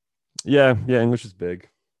 English is big.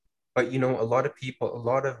 But a lot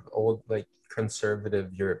of old like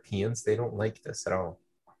conservative Europeans, they don't like this at all.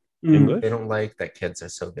 English? They don't like that kids are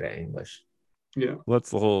so good at English. Yeah. Well,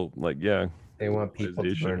 that's the whole They want people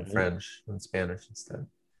to learn French and Spanish instead.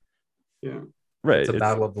 Yeah. Right. It's a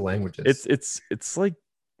battle of the languages. It's like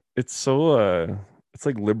it's so it's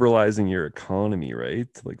like liberalizing your economy, right?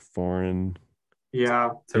 Like foreign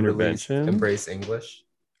intervention. Embrace English.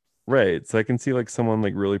 Right. So I can see like someone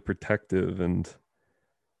like really protective and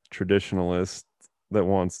traditionalist that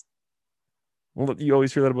wants. Well, you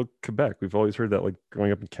always hear that about Quebec. We've always heard that like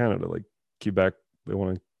growing up in Canada, like Quebec, they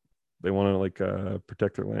want to like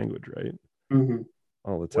protect their language, right?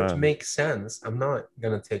 All the time. Which makes sense. I'm not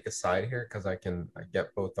gonna take a side here because I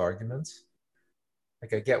get both arguments.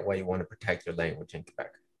 Like I get why you want to protect your language in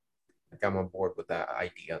Quebec. Like I'm on board with that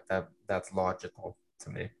idea. That's logical to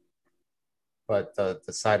me. But the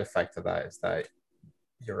side effect of that is that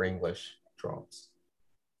your English drops.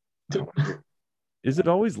 Is it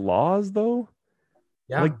always laws though?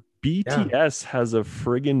 Yeah. Like BTS has a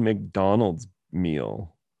friggin' McDonald's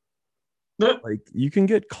meal. Like you can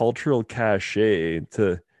get cultural cachet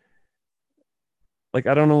to, like,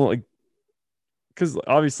 I don't know, like because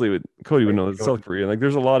obviously with Cody would Like, know you it's don't- South Korean. Like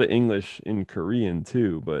there's a lot of English in Korean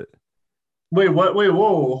too, but Wait, what? Wait,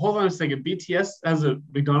 whoa, hold on a second. BTS has a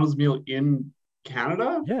McDonald's meal in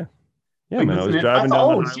Canada? yeah, yeah, Like man. I that's was I driving thought,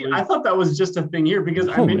 down oh, the see, highway. I thought that was just a thing here because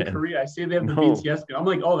No, I'm in man. Korea. I see they have the No. BTS meal. I'm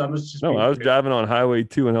like, oh, that must just No, be I was Korea. driving on Highway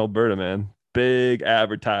 2 in Alberta, man. Big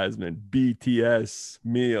advertisement, BTS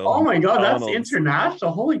meal. Oh my god, that's McDonald's.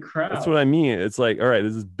 international. Holy crap. That's what I mean. It's like, all right,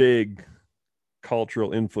 this is big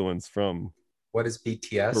cultural influence from What is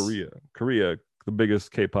BTS? Korea, the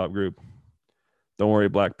biggest K-pop group. Don't worry,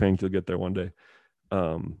 Blackpink, you'll get there one day.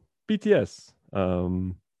 BTS.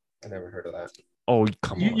 I never heard of that. Oh,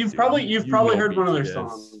 come on. You've dude. probably You probably know heard one of their BTS.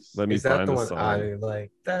 songs. Let me Is that find the the one song. I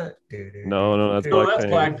like that? No, that's No, that's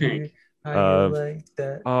Blackpink. Blackpink. I like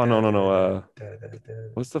that. Oh, no. Da, da, da.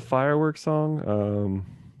 What's the fireworks song?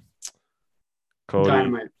 Cody.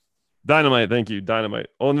 Dynamite. Thank you. Dynamite.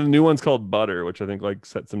 Oh, and the new one's called Butter, which I think like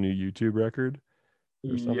set some new YouTube record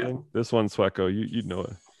or something. Yeah. This one's Sweco. You'd know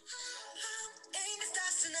it.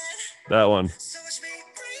 That one.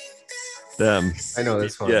 Them. I know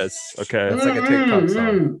this one. Yes. Okay. That's like a TikTok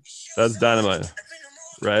song. That's Dynamite.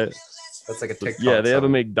 Right? That's like a TikTok Yeah, they have a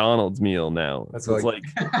song. McDonald's meal now. That's So it's like-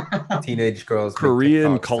 like Teenage girls. make Korean TikToks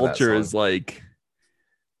to that culture is song. like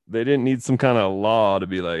they didn't need some kind of law to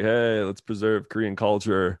be like, hey, let's preserve Korean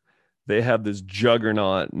culture. They have this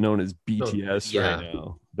juggernaut known as BTS yeah. right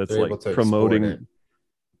now that's They're able like to promoting export it.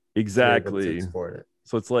 They're able to exactly. export it.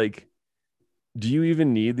 So it's like, do you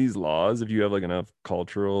even need these laws if you have like enough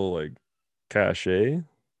cultural like cachet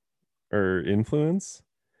or influence?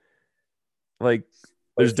 Like,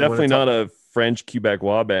 there's if you wanna definitely not a French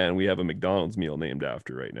Quebecois band we have a McDonald's meal named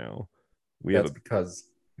after right now. We That's have because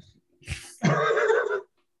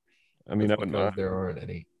I mean, I would because not there aren't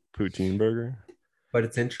any. poutine burger. But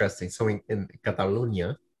it's interesting. So in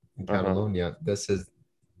Catalonia, that's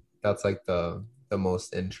like the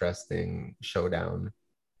most interesting showdown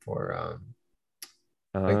for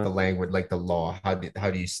like the language, like the law. How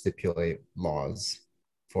do you stipulate laws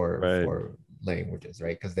for languages,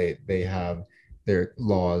 right? Because they have their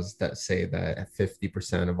laws that say that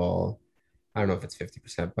 50% of all, I don't know if it's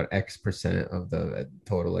 50%, but X% of the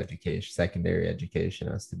total education, secondary education,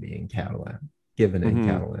 has to be in Catalan, given in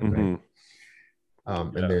Catalan, right?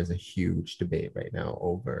 And there's a huge debate right now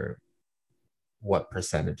over what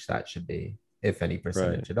percentage that should be, if any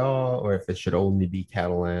percentage at all, or if it should only be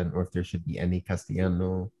Catalan, or if there should be any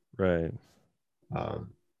Castellano. Right.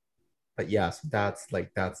 But yeah, so that's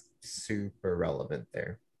super relevant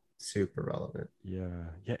there. Super relevant. Yeah.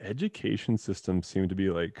 Education systems seem to be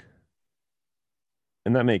like,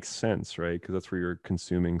 and that makes sense, right? Because that's where you're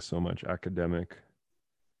consuming so much academic.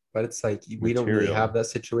 But it's like we don't really material. have that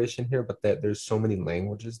situation here, but there's so many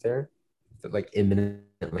languages there, that like imminent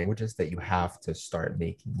languages, that you have to start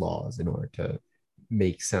making laws in order to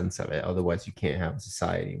make sense of it. Otherwise, you can't have a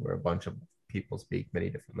society where a bunch of people speak many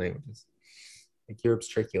different languages. Like Europe's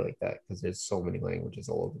tricky like that because there's so many languages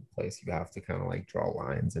all over the place. You have to kind of like draw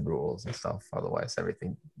lines and rules and stuff. Otherwise,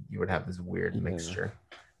 everything, you would have this weird mixture.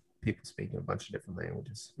 People speaking a bunch of different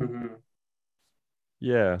languages. Mhm.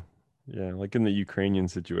 Yeah. Like in the Ukrainian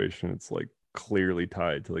situation, it's like clearly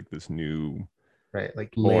tied to like this new, right?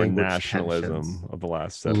 Like more language nationalism tensions. of the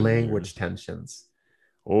last 7 Language years. tensions.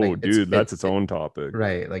 Oh, like, dude, that's its own topic.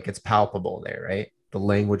 Right. Like it's palpable there, right? The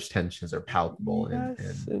language tensions are palpable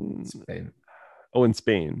Yes, in Spain. Oh, in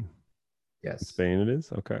Spain. Yes. In Spain it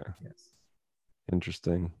is? Okay. Yes.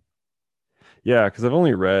 Interesting. Yeah, because I've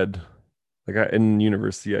only read, like in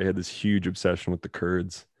university, I had this huge obsession with the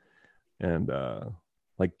Kurds. And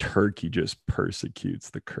like Turkey just persecutes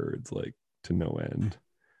the Kurds like to no end.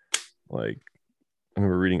 Like I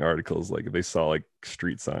remember reading articles like if they saw like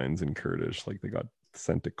street signs in Kurdish, like they got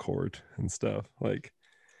sent to court and stuff. Like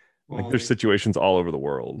there's situations all over the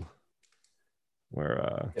world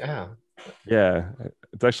where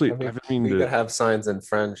it's actually we could have signs in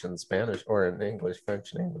French and Spanish, or in English,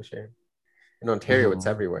 French and English here. In Ontario, it's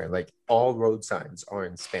everywhere. Like all road signs are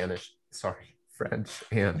in Spanish, French,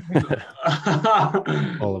 and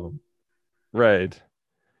all of them. Right.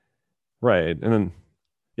 And then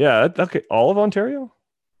okay, all of Ontario?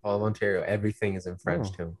 All of Ontario, everything is in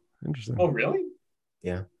French too. Interesting. Oh, really?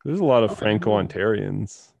 Yeah. There's a lot of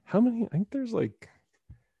Franco-Ontarians. How many? I think there's like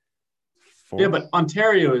 4. Yeah, but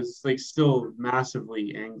Ontario is like still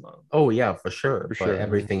massively Anglo. Oh yeah, for sure. For But sure.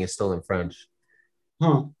 everything is still in French.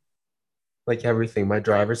 Huh. Like everything. My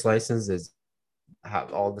driver's license is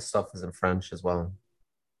all the stuff is in French as well.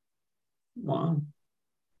 Wow.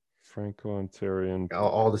 Franco-Ontarian.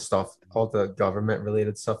 All the stuff, all the government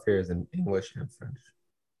related stuff here is in English and French.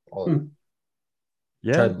 All of it. Which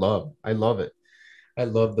Yeah. I love it. I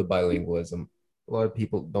love the bilingualism A lot of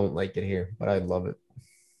people don't like it here, but I love it.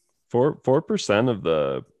 4% of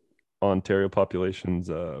the Ontario population's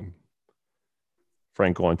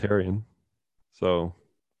Franco-Ontarian, so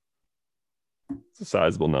it's a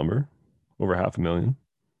sizable number, over 500,000.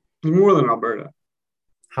 It's more than Alberta.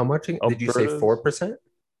 How much did you say? Alberta's- 4%?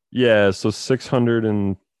 Yeah, so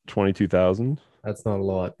 622,000. That's not a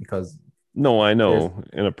lot because No, I know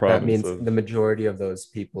in a that province means of, the majority of those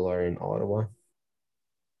people are in Ottawa,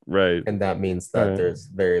 right. and that means that Right. there's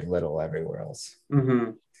very little everywhere else.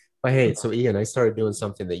 Mm-hmm. But hey, so Ian, I started doing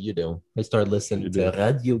something that you do. I started listening You to do.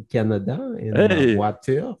 Radio Canada in Hey. ma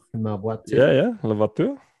voiture. Yeah, la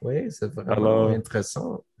voiture. Oui, c'est vraiment Alors,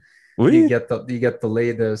 intéressant. oui, You get the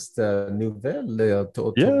latest nouvelles yeah,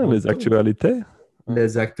 Toronto, les actualités.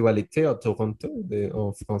 les actualités à Toronto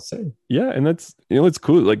en français. Yeah, and that's, it's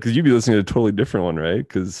cool, like, because you'd be listening to a totally different one, right?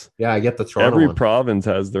 Because Yeah, I get the Toronto every one. province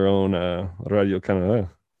has their own Radio Canada.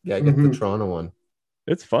 Yeah, I get the Mhm. Toronto one.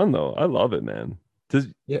 It's fun though. I love it, man.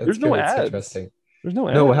 Yeah, There's no It's ads. interesting. There's no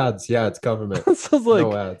ads. No ads. Yeah, it's government. So it's like,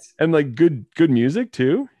 No ads. and like good music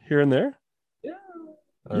too, here and there. Yeah.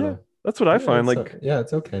 I don't Yeah, know. that's what I Yeah, find. it's Like, yeah,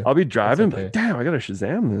 it's okay. I'll be driving, okay. but damn, I gotta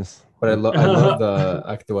Shazam this. But I love the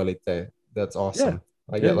actualité. That's awesome.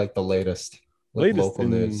 I Yeah. get like the latest local in-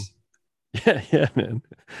 news. Yeah, man.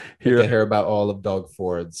 Here, Here, I hear about all of Doug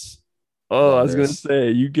Ford's. oh, I was gonna There's- say,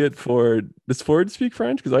 you get Ford. Does Ford speak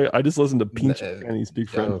French? Because I just listened to Pinch Uh, and he speak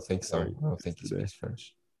I French. don't think so. Sorry, I don't think he yesterday. speaks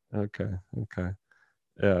French. Okay.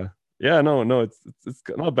 Yeah. No, it's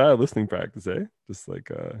not bad listening practice, eh? Just like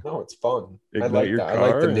No, it's fun. I Ignite like your that. I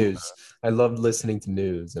like car the and- news. I love listening to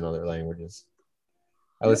news in other languages.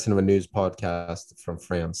 I listen to a news podcast from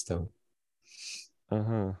France too.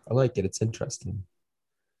 uh-huh. I like it. It's interesting.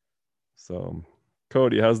 So,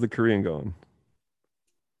 Cody, how's the Korean going?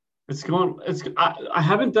 It's going. I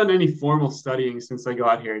haven't done any formal studying since I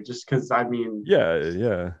got here, just because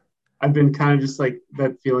Yeah. I've been kind of just like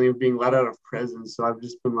that feeling of being let out of prison. So I've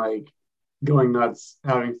just been like going nuts,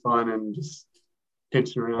 having fun, and just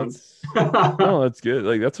pitching around. No, that's good.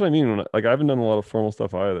 Like that's what I mean. When I haven't done a lot of formal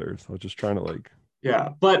stuff either. So I was just trying to like. Yeah,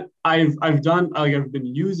 but I've been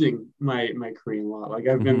using my Korean a lot. Like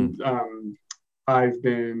I've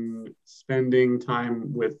been spending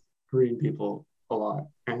time with Korean people a lot,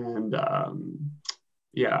 and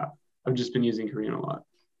yeah, I've just been using Korean a lot.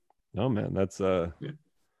 No, man, that's Yeah.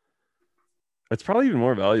 It's probably even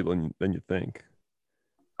more valuable than you think.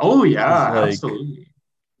 Oh yeah, It's like- absolutely.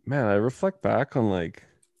 Man, I reflect back on like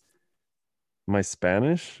my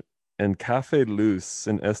Spanish and Café Luz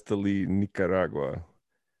in Esteli, Nicaragua.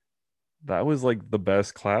 That was like the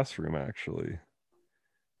best classroom, actually.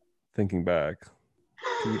 Thinking back,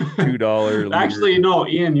 $2. Actually, no,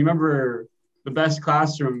 Ian, you remember the best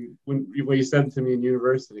classroom when you said to me in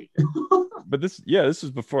university? But this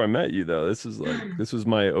was before I met you though. This was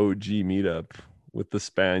my OG meetup with the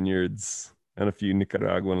Spaniards and a few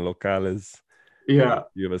Nicaraguan locales. Yeah.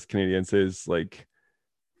 You of us Canadians, like I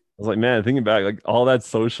was like, man, thinking back, like all that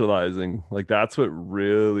socializing, like that's what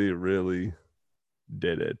really, really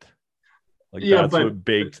did it. Like Yeah, that's but- what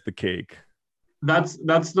baked the cake. That's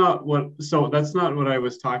not what I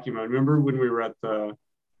was talking about. Remember when we were at the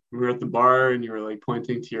bar and you were like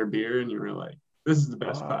pointing to your beer and you were like, this is the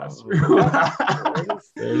best Wow. classroom.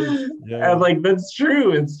 There it is. Yeah, And like that's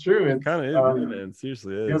true. It's true. It's kind of is, man.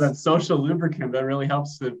 Seriously, it yeah, is. that social lubricant that really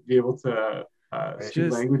helps to be able to speak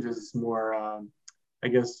Just- languages more. I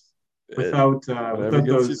guess It- without whatever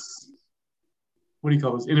gets those what do you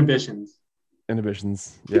call those inhibitions?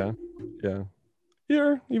 inhibitions. Yeah.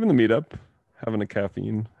 Here, even the meetup, having a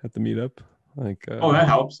caffeine at the meetup, like. Oh, that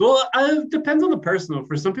helps. Well, it depends on the person. Though.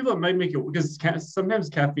 For some people, it might make it because sometimes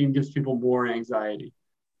caffeine gives people more anxiety.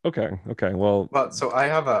 Okay. Well, So I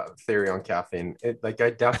have a theory on caffeine. I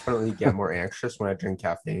definitely get more anxious when I drink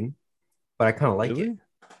caffeine, but I kind of like really? it.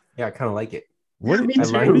 Yeah, I kind of like it. What, Yeah, me I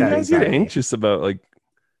too. like what do you that guys get anxiety. anxious about? Like,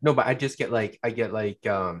 No, but I just get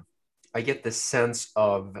I get the sense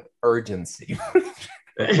of urgency.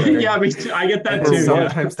 Yeah, me too. I get that And too. then Yeah.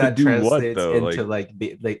 sometimes To that do what, translates though?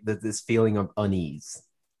 into this feeling of unease,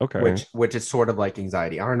 okay. which is sort of like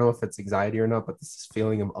anxiety. I don't know if it's anxiety or not, but this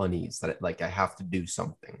feeling of unease that I have to do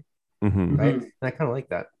something, Mhm. right? Mhm. And I kind of like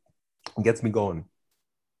that. It gets me going.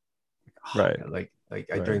 Right. Like I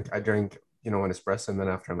Right. drink an espresso, and then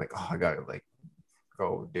after I'm like, oh, I gotta like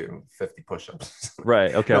go do 50 push-ups.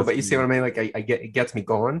 Right. Okay. No, but you see what I mean? Like it gets me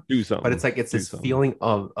going, Do something. but it's like it's Do this something. feeling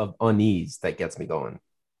of unease that gets me going.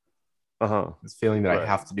 Uh-huh. This feeling that I Right.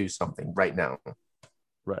 have to do something right now.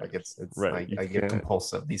 Right. Like it's Right. You I get can't-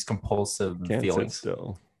 compulsive. These compulsive Can't feelings. sit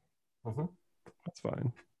still. Mhm. That's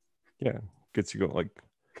fine. Yeah. Gets you going. Like,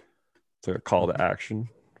 it's like a call to action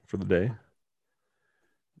for the day.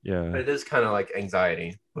 Yeah. It is kind of like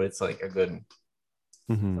anxiety, but it's like a good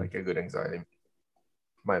Mhm. like a good anxiety, in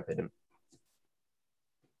my opinion.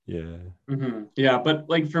 Yeah. Yeah, but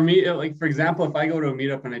like for me, like for example, if I go to a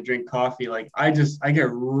meetup and I drink coffee, like I get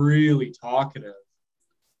really talkative.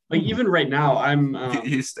 Like even right now, I'm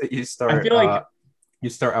You I start feel like you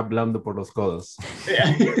start hablando por los codos.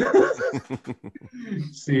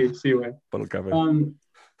 see way. Bottle cover.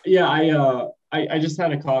 Yeah, I just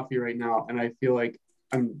had a coffee right now, and I feel like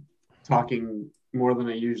I'm talking more than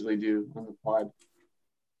I usually do on the pod.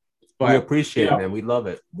 We But appreciate yeah, it, man. We love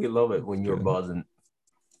it. We love it when you're Good. buzzing.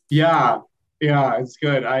 yeah, it's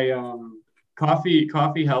good.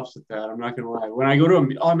 Coffee helps with that. I'm not gonna lie. When I go to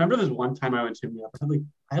I remember this one time I went to a meetup.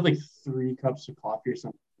 I had like 3 cups of coffee or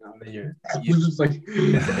something. I was just like,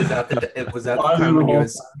 is that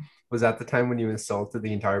the time when you insulted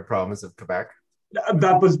the entire province of Quebec?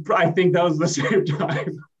 I think that was the same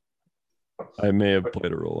time. I may have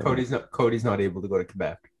played a role. Cody's not able to go to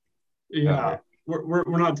Quebec. Yeah, we're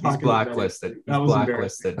not talking. He's blacklisted. He's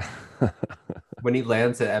blacklisted. When he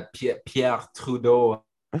lands at Pierre Trudeau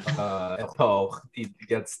airport, he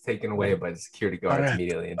gets taken away by the security guards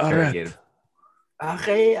immediately, interrogated.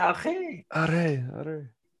 Arrête.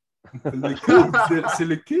 C'est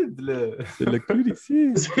le kid, là. C'est le cul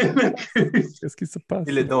ici. Qu'est-ce qui se passe?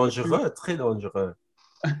 Il est dangereux, très dangereux.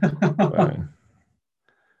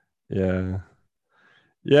 Ouais.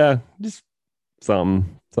 Yeah, just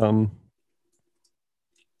some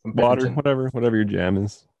water, whatever your jam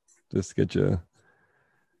is, just to get you.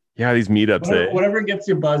 Yeah, these meetups, whatever gets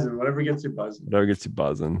you buzzing. Whatever gets you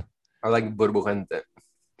buzzing. I like burbugente.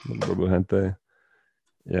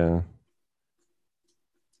 Yeah.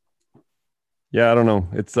 Yeah, I don't know.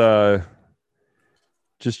 It's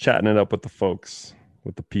just chatting it up with the folks,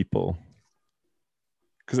 with the people.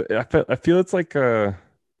 Because I feel it's like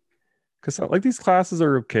because like these classes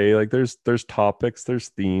are okay. Like there's topics, there's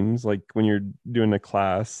themes. Like when you're doing a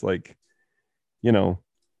class, like, you know,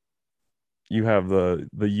 you have the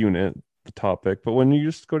unit, the topic. But when you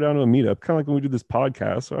just go down to a meetup, kind of like when we do this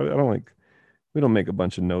podcast, we don't make a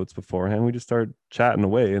bunch of notes beforehand. We just start chatting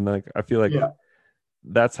away, and like I feel like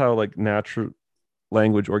that's how like natural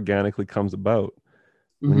language organically comes about.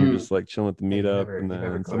 When you're just like chilling at the meetup, and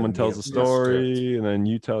then someone tells a story, and then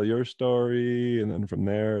you tell your story, and then from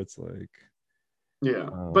there it's like,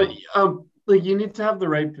 but like you need to have the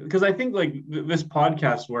right, because I think like this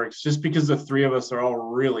podcast works just because the 3 of us are all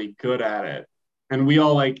really good at it, and we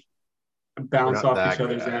all like bounce off each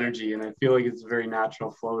other's energy, and I feel like it's a very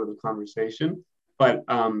natural flow to the conversation. But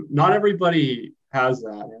not everybody has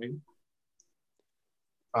that, right?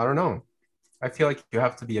 I don't know. I feel like you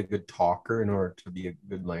have to be a good talker in order to be a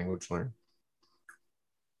good language learner.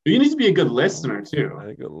 You need to be a good listener too. I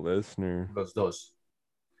think a listener. Those.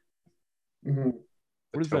 Mm-hmm.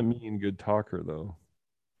 What does that mean, good talker, though?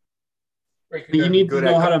 You need to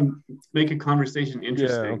know how to make a conversation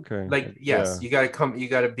interesting. Yeah, okay. Like, yes, you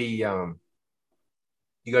gotta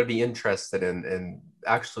be interested in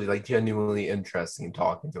actually like genuinely interested in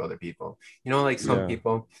talking to other people. You know, like some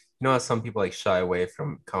people, you know how some people like shy away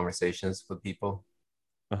from conversations with people.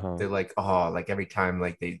 They're like, oh, like every time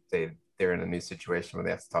like they're in a new situation where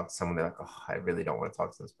they have to talk to someone, they're like, oh, I really don't want to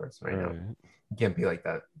talk to this person right now. You can't be like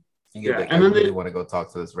that. You get like, I really want to go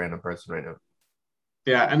talk to this random person right now.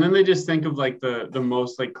 Yeah, and then they just think of like the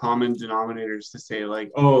most like common denominators to say,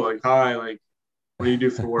 like, oh, like, hi, like, what do you do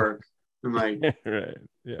for work? And like,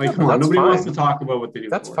 like, come on, nobody wants to talk about what they do.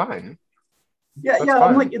 That's fine. Yeah, that's fine.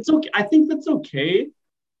 I'm like, it's okay. I think that's okay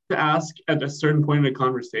to ask at a certain point in a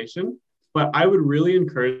conversation, but I would really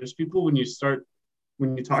encourage people when you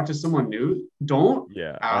talk to someone new, don't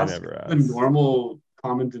ask the normal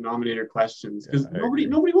common denominator questions, because nobody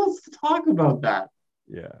wants to talk about that.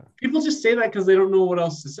 Yeah, people just say that because they don't know what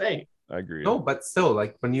else to say. I agree. No, but still,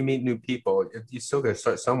 like when you meet new people, you still gotta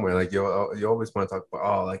start somewhere. Like you always want to talk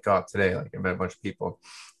about, today, like I met a bunch of people.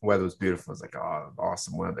 The weather was beautiful. It's like,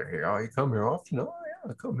 awesome weather here. Oh, you come here often? Oh,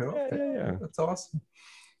 yeah, I come here often. Yeah. That's awesome.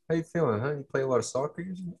 How you feeling? Huh? You play a lot of soccer?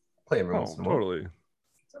 You play every once in a while. Totally.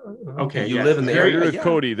 Okay, you live in the area. You're with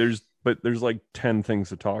Cody. There's like 10 things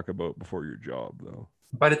to talk about before your job, though.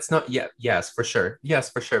 But it's not yes, for sure.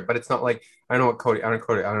 But it's not like I don't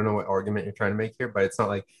know what argument you're trying to make here, but it's not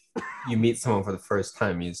like you meet someone for the first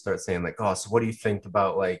time, you start saying like, oh, so what do you think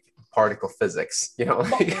about like particle physics? You know?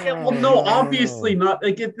 Well, no, obviously not.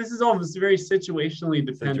 Like this is all very situationally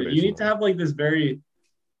dependent. You need to have like this very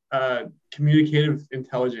communicative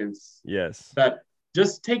intelligence. Yes. That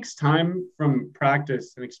just takes time from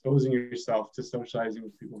practice and exposing yourself to socializing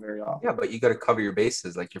with people very often. Yeah, but you got to cover your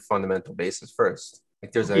bases, like your fundamental bases first.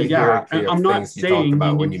 Like there's a hierarchy of things you talk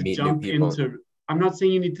about when you meet new people. I'm not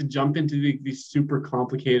saying you need to jump into these super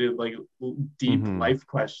complicated, like deep life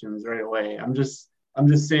questions right away. I'm just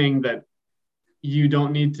saying that you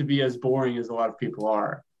don't need to be as boring as a lot of people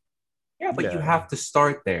are. Yeah, but you have to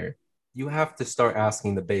start there. You have to start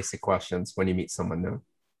asking the basic questions when you meet someone new.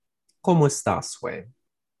 ¿Cómo estás, güey?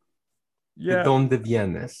 Yeah. ¿De dónde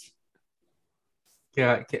vienes?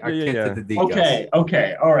 ¿Qué te Okay,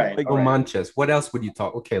 dedicas? all right. Like, manches. What else would you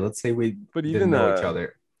talk? Okay, let's say we didn't know each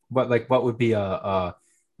other. But like, what would be a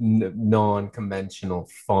non-conventional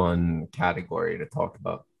fun category to talk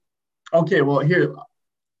about? Okay, well, here,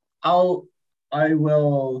 I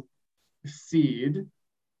will cede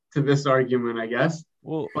to this argument, I guess.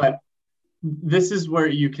 Well, but this is where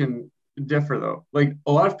you can differ, though. Like,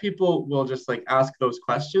 a lot of people will just like ask those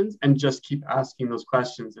questions and just keep asking those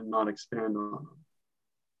questions and not expand on them.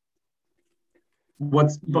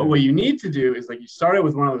 But what you need to do is like you start out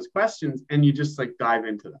with one of those questions and you just like dive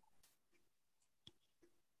into them.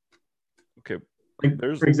 Okay. Like,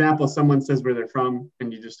 for example, someone says where they're from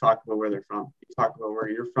and you just talk about where they're from. You talk about where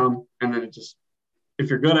you're from, and then it just, if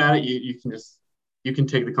you're good at it, you can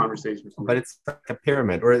take the conversation from But it's like a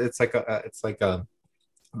pyramid, or it's like a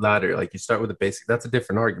ladder. Like you start with the basic. That's a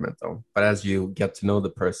different argument though. But as you get to know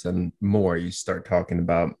the person more, you start talking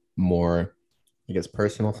about more, I guess,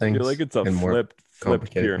 personal things. I feel like it's a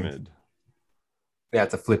flipped pyramid. Things. Yeah,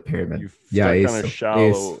 it's a flip pyramid. You start kind of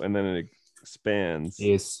shallow and then it expands.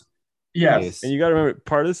 Yes. And you got to remember,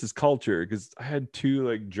 part of this is culture, because I had 2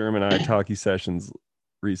 like German italki sessions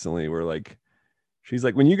recently where like she's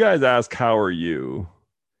like, when you guys ask how are you,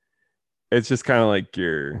 it's just kind of like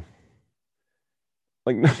you're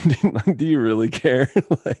like, do you really care?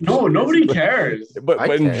 Like, no, nobody cares.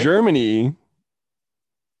 But in Germany,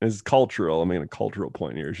 it's cultural. I mean, a cultural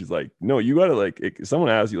point here. She's like, no, you gotta like, if someone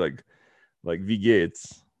asks you like wie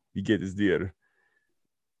geht's es dir?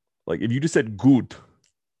 Like if you just said gut,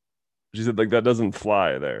 she said like that doesn't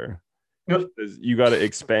fly there. Yep. You got to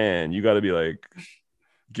expand. You got to be like,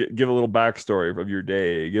 give a little backstory of your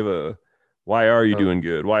day. Give a, why are you doing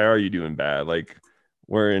good? Why are you doing bad? Like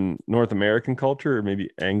we're in North American culture or maybe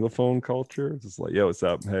Anglophone culture. It's just like, yo, what's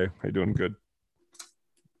up? Hey, how you doing? Good.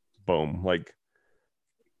 Boom. Like,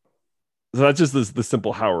 so that's just the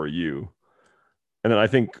simple, how are you? And then I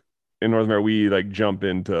think in North America, we like jump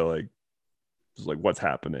into like, just like what's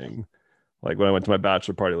happening. Like when I went to my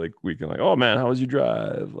bachelor party like weekend, like, oh man, how was your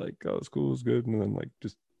drive? Like, oh, it's cool, it's good. And then like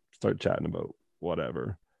just start chatting about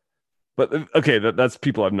whatever. But okay, that's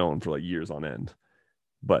people I've known for like years on end.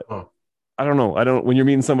 But I don't know. When you're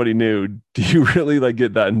meeting somebody new, do you really like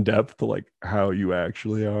get that in depth to like how you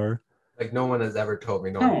actually are? Like no one has ever told me,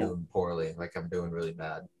 no, I'm doing poorly. Like I'm doing really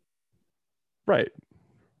bad. Right.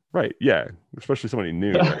 Yeah. Especially somebody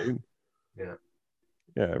new. Right? Yeah.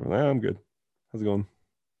 I'm good. How's it going?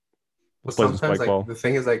 Well, sometimes like the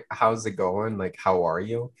thing is like, how's it going? Like, how are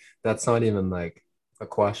you? That's not even like a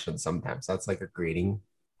question. Sometimes that's like a greeting.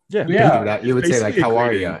 Yeah. You would say like, how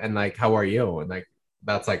are you? And like, how are you? And like,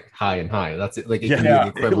 that's like hi and hi. That's it. Like, it can be the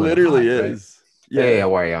equivalent. It literally of hi, is. Right? Yeah.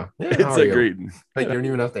 How are you? Yeah, it's a greeting. Like you don't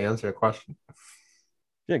even have to answer a question.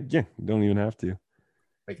 Yeah. You don't even have to.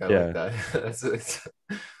 Like I like that.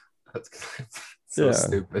 that's so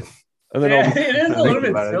stupid. And then it is a little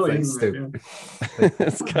bit silly. It's like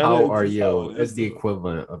stupid. Like, how are you? It's the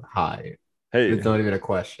equivalent of hi. Hey, it's not even a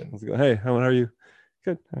question. Hey, how are you?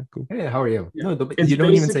 Good. Cool. Hey, how are you? Yeah. No, you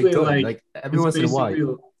don't even say good. Like every once in a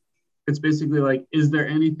while. It's basically like, is there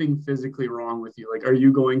anything physically wrong with you? Like, are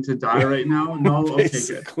you going to die right now? No, okay,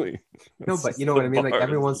 good. No, but you know what I mean? Like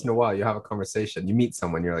every once in a while you have a conversation, you meet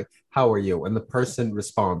someone, you're like, how are you? And the person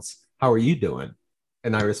responds, how are you doing?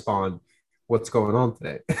 And I respond, what's going on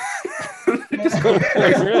today?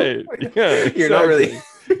 Right. Yeah, you're not really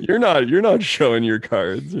you're not showing your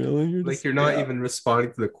cards, really. You're not even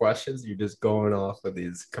responding to the questions, you're just going off with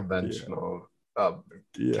these conventional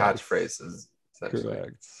catchphrases.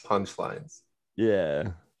 Correct. Punchlines.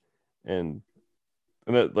 Yeah. And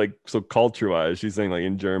that, like, so culture wise, she's saying like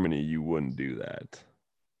in Germany you wouldn't do that.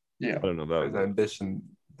 Yeah. I don't know. That was ambition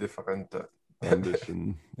different.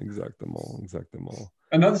 Ambition. Exactamo.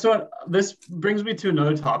 Another, so this brings me to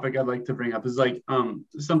another topic I'd like to bring up is like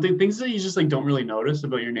things that you just like don't really notice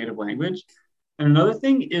about your native language. And another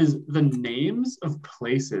thing is the names of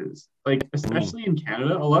places. Like especially in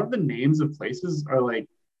Canada, a lot of the names of places are like,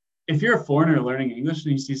 if you're a foreigner learning English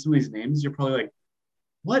and you see some of these names, you're probably like,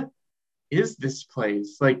 what is this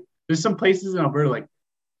place? Like there's some places in Alberta like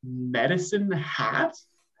Medicine Hat.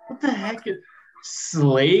 What the heck?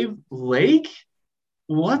 Slave Lake?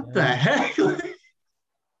 What the heck?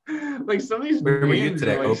 Like some of these Where names were you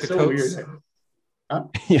today? are like so weird.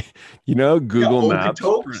 You know, Google Maps.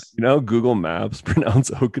 Okotoks. You know, Google Maps pronounce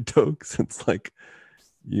Okotoks. It's like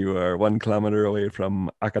you are 1 kilometer away from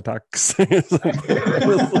Akataks. It's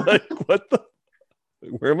like, what the?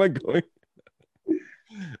 Where am I going?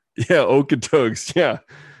 Yeah, Okotoks. Yeah.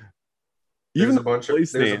 There's Even a bunch of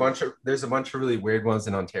place there's a names, bunch of there's a bunch of really weird ones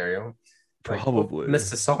in Ontario. Like, probably.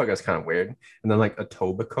 Mississauga's kind of weird, and then like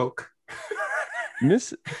Etobicoke.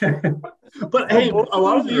 Miss. But hey, both a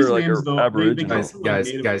lot of those these are, like, names though, they Aboriginal. come from like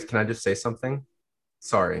native Guys, can I just say something?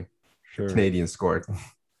 Sorry, Sure. Canadian scored.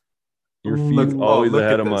 Your Look- feed's oh, always look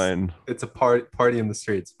ahead at of this. mine. It's a party in the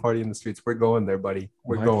streets. Party in the streets. We're going there, buddy.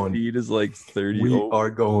 We're My going. feed is like 30. We are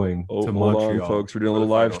going Oh, to hold Montreal. on, folks. We're doing a for the little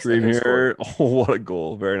live finals. stream And they here. scored. Oh, what a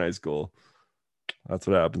goal. Very nice goal. That's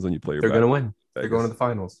what happens when you play your They're back. gonna win. They're Vegas. going to the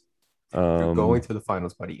finals. They're going Um, to the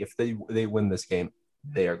finals, buddy. If they win this game,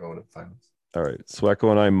 they are going to the finals. all right.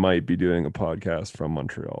 Swecco and I might be doing a podcast from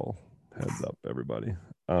Montreal. Heads up, everybody.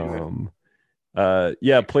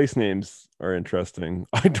 Yeah, place names are interesting.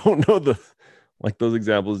 I don't know like those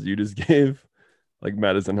examples you just gave, like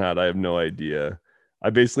Medicine Hat. I have no idea. I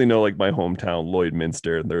basically know like my hometown,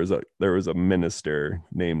 Lloydminster. There was a minister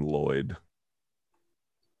named Lloyd.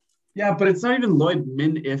 Yeah, but it's not even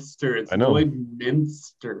Lloydminster. It's I know.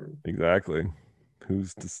 Lloydminster. Exactly.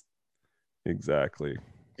 Who's just exactly.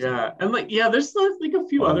 Yeah, and like there's like a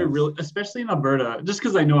few other real, especially in Alberta. Just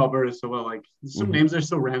because I know Alberta so well, like some Mhm. names are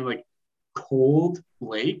so random, like Cold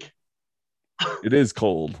Lake. It is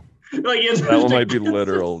cold. Like it's That one might be it's just-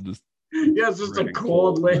 literal. Just Yeah, it's just a raining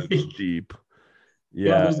cold and lake. it's deep.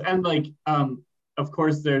 Yeah, Yeah. and like of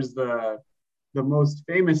course there's the most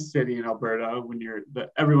famous city in Alberta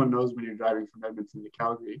everyone knows when you're driving from Edmonton to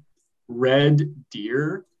Calgary, Red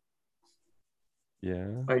Deer.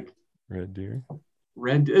 Yeah. Like Red Deer.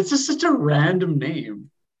 it's just such a random name.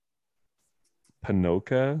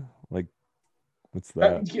 Panoka. Like, what's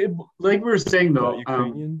that? Like we were saying Is that though,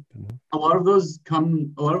 Ukrainian? a lot of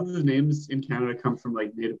the names in Canada come from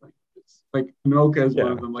like native languages. Like Panoka is one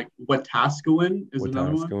Yeah. of them. Like Wetaskiwin is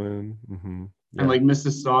another one. Wetaskiwin. Mm-hmm. And like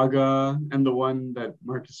Mississauga and the one that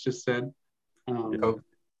Marcus just said.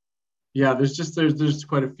 Yeah, there's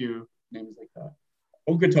quite a few names like that.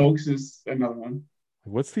 Okotoks is another one.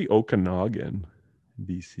 What's the Okanagan,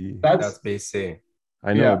 BC? That's BC.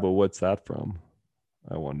 I know, yeah. but what's that from?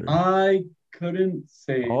 I wonder. I couldn't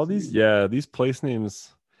say. All these place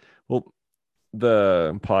names. Well,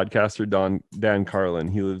 the podcaster Dan Carlin,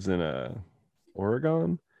 he lives in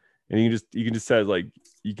Oregon, and you can just say like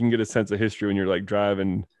you can get a sense of history when you're like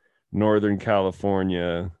driving Northern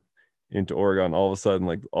California into Oregon. All of a sudden,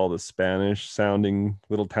 like all the Spanish sounding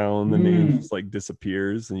little town, the name just like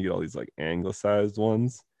disappears, and you get all these like anglicized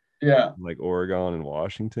ones. Yeah. Like Oregon and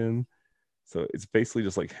Washington. So it's basically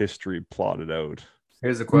just like history plotted out.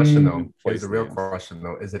 Here's the question though. Place Here's the real names. question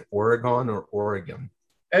though. Is it Oregon or Oregon?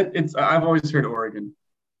 I've always heard Oregon.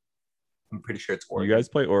 I'm pretty sure it's You Oregon. guys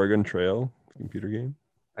play Oregon Trail computer game,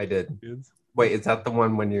 I did. kids? Wait, is that the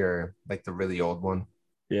one when you're like the really old one?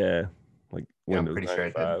 Yeah, like Yeah, I'm Windows pretty sure I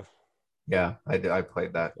did. 95. Yeah, I did. I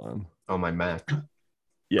played that Fun. on my Mac.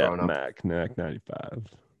 Yeah, Growing up. Mac 95.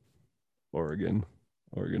 Oregon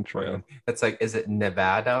Trail. Oregon. It's like, is it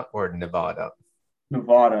Nevada or Nevada?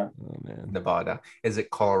 Nevada. Oh man. Nevada. Is it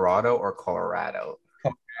Colorado or Colorado?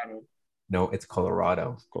 Colorado. No, it's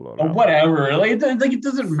Colorado. Colorado. Oh, whatever. Like it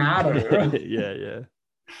doesn't matter. yeah.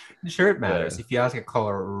 Sure, it matters. Yeah. If you ask a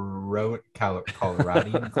Coloradian,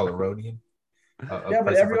 Yeah,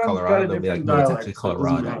 but everyone's got a Colorado, they'll be like, different no, it's dialect, actually so it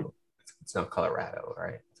doesn't matter. Colorado. It's not Colorado,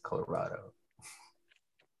 right? It's Colorado.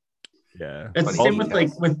 Yeah. It's the Funny same with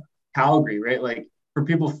details. with Calgary, right? Like for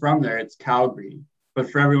people from there, it's Calgary, but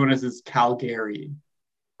for everyone else, it's Calgary.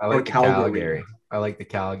 I Or like the Calgary. Calgary. I like the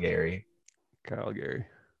Calgary. Calgary.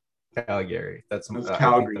 Calgary. That's It's I think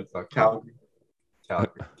Calgary. that's not Calgary.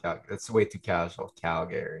 Calgary. That's way too casual.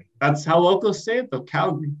 Calgary. That's how locals say it, though.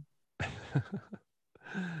 Calgary.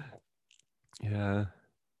 Yeah.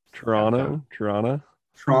 Toronto. Toronto.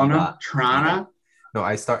 Yeah. Toronto. No,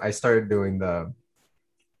 I started doing the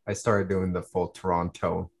full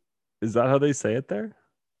Toronto. Is that how they say it there?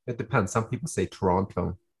 It depends. Some people say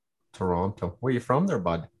Toronto. Toronto. Where you from there,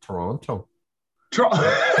 bud? Toronto.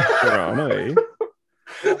 Toronto, eh?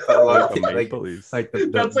 Like, The like, Maple Leafs. like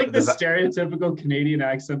That's like the stereotypical Canadian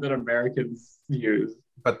accent that Americans use.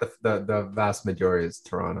 but the vast majority is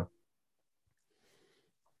Toronto.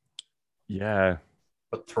 Yeah.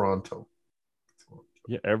 But Toronto.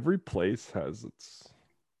 Yeah, every place has its.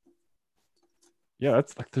 Yeah,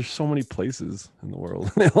 it's like there's so many places in the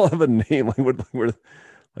world. They all have a name. Like we're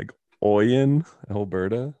like Oyen,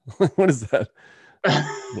 Alberta. What is that?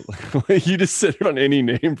 You just sit on any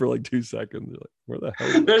name for like 2 seconds. You're like, where the hell?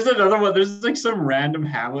 Is There's another one. There's like some random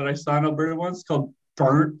hamlet I saw in Alberta once called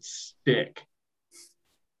Burnt Stick.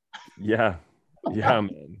 Yeah,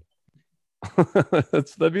 man.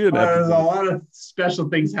 That'd be an There's a episode. lot of special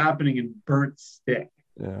things happening in Burnt Stick.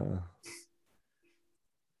 Yeah.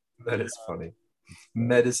 That is funny.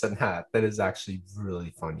 Medicine Hat. That is actually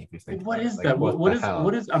really funny if you think. What about it. is Like, that? what What the is hell?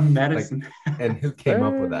 what is a medicine? And who came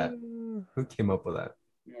up with that? Who came up with that?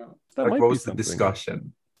 Yeah. That Like, might what be was the something.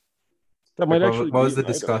 discussion? That might Like, actually. what was be the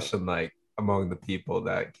an item. discussion like among the people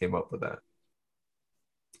that came up with that?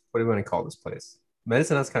 What do you want to call this place?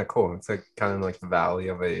 Medicine Hat's kind of cool. It's like kind of like the valley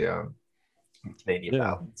of a Canadian Yeah.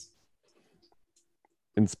 valley.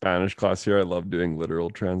 In Spanish class here, I love doing literal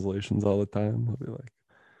translations all the time. I'll be like,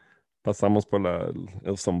 pasamos por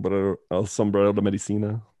el sombrero de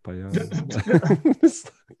medicina. Pa allá."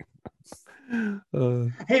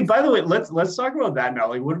 Hey, by the way, let's talk about that now.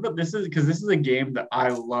 Like, what about this? Is because this is a game that I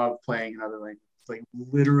love playing in other languages, like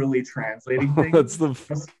literally translating things. That's the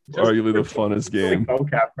arguably the for- funnest for, like, game.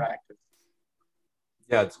 vocab practice,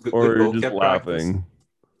 Yeah, it's good. Or good you're just vocab practice. laughing.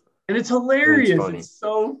 and it's hilarious. funny. It's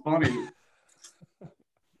so funny.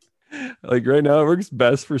 Like right now, it works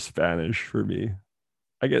best for Spanish for me.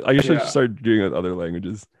 I guess I should Yeah. start doing it with other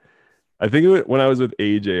languages. I think when I was with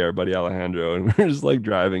AJ, our buddy Alejandro, and we were just like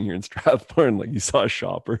driving here in Strathmore, and like he saw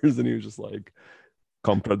shoppers, and he was just like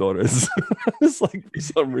compradores. It's like for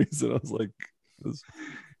some reason I was like, this,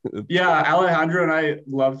 Yeah, Alejandro and I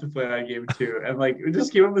love to play that game too, and like we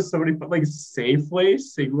just came up with so many like Safeway,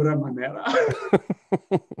 Segura Manera.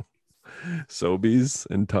 Sobeys,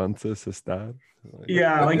 entonces estar. Like,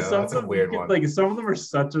 Yeah, like Yeah, some of that's a them, weird one. like some of them are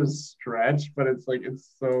such a stretch, but it's like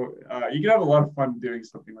it's so you can have a lot of fun doing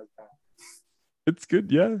something like that. it's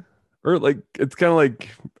good, yeah. Or like it's kind of like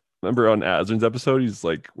remember on Azrin's episode, he's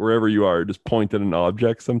like wherever you are, just point at an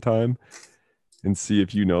object sometime and see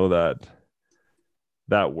if you know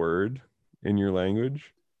that word in your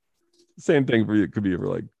language. Same thing for you. It could be for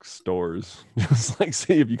like stores. Just like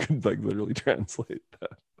see if you could like literally translate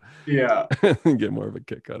that Yeah, and get more of a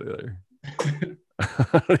kick out of there.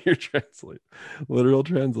 How do you translate? Literal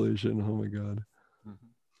translation. Oh my god.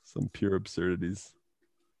 Some pure absurdities.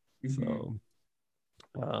 So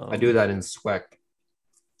I do that in Swek.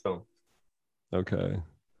 So okay.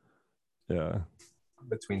 Yeah.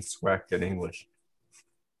 between Swek and English,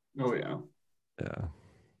 oh yeah. Yeah.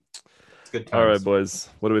 it's good times. All right, boys.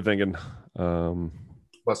 What are we thinking?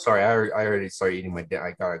 Well, sorry, I already started eating my dinner.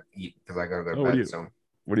 I gotta eat because I gotta go to Oh, what do bed. you- So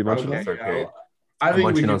What do you mention? Okay, Third yeah, period. well, I I'm think we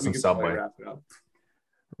munching can, on we some can Subway. probably wrap it up.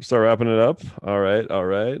 Start wrapping it up. All right.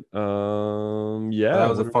 Yeah. that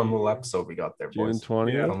was a what fun are little we- episode we got there, June boys.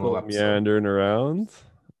 20th. Yeah, fun little episode. Meandering around.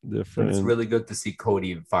 And Different. it's really good to see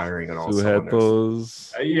Cody firing on all cylinders.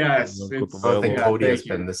 Sujetos. Yes, Yeah, it's, I don't think yeah, Cody has thank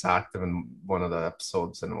you. been this active in one of the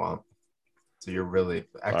episodes in a while. So you're really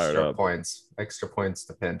Fired extra up. points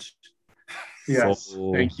to pinch. Yes,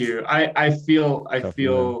 So- thank you. I feel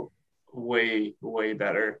Definitely. way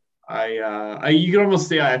better. I you can almost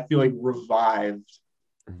say I feel like revived.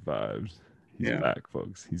 Vibes. He's Yeah. back,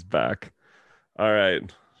 folks. He's back. All right.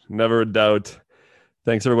 Never a doubt.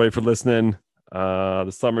 Thanks everybody for listening.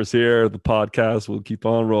 The summer's here. The podcast will keep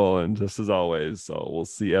on rolling just as always. So we'll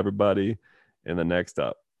see everybody in the next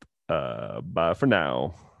up. Bye for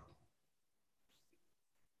now.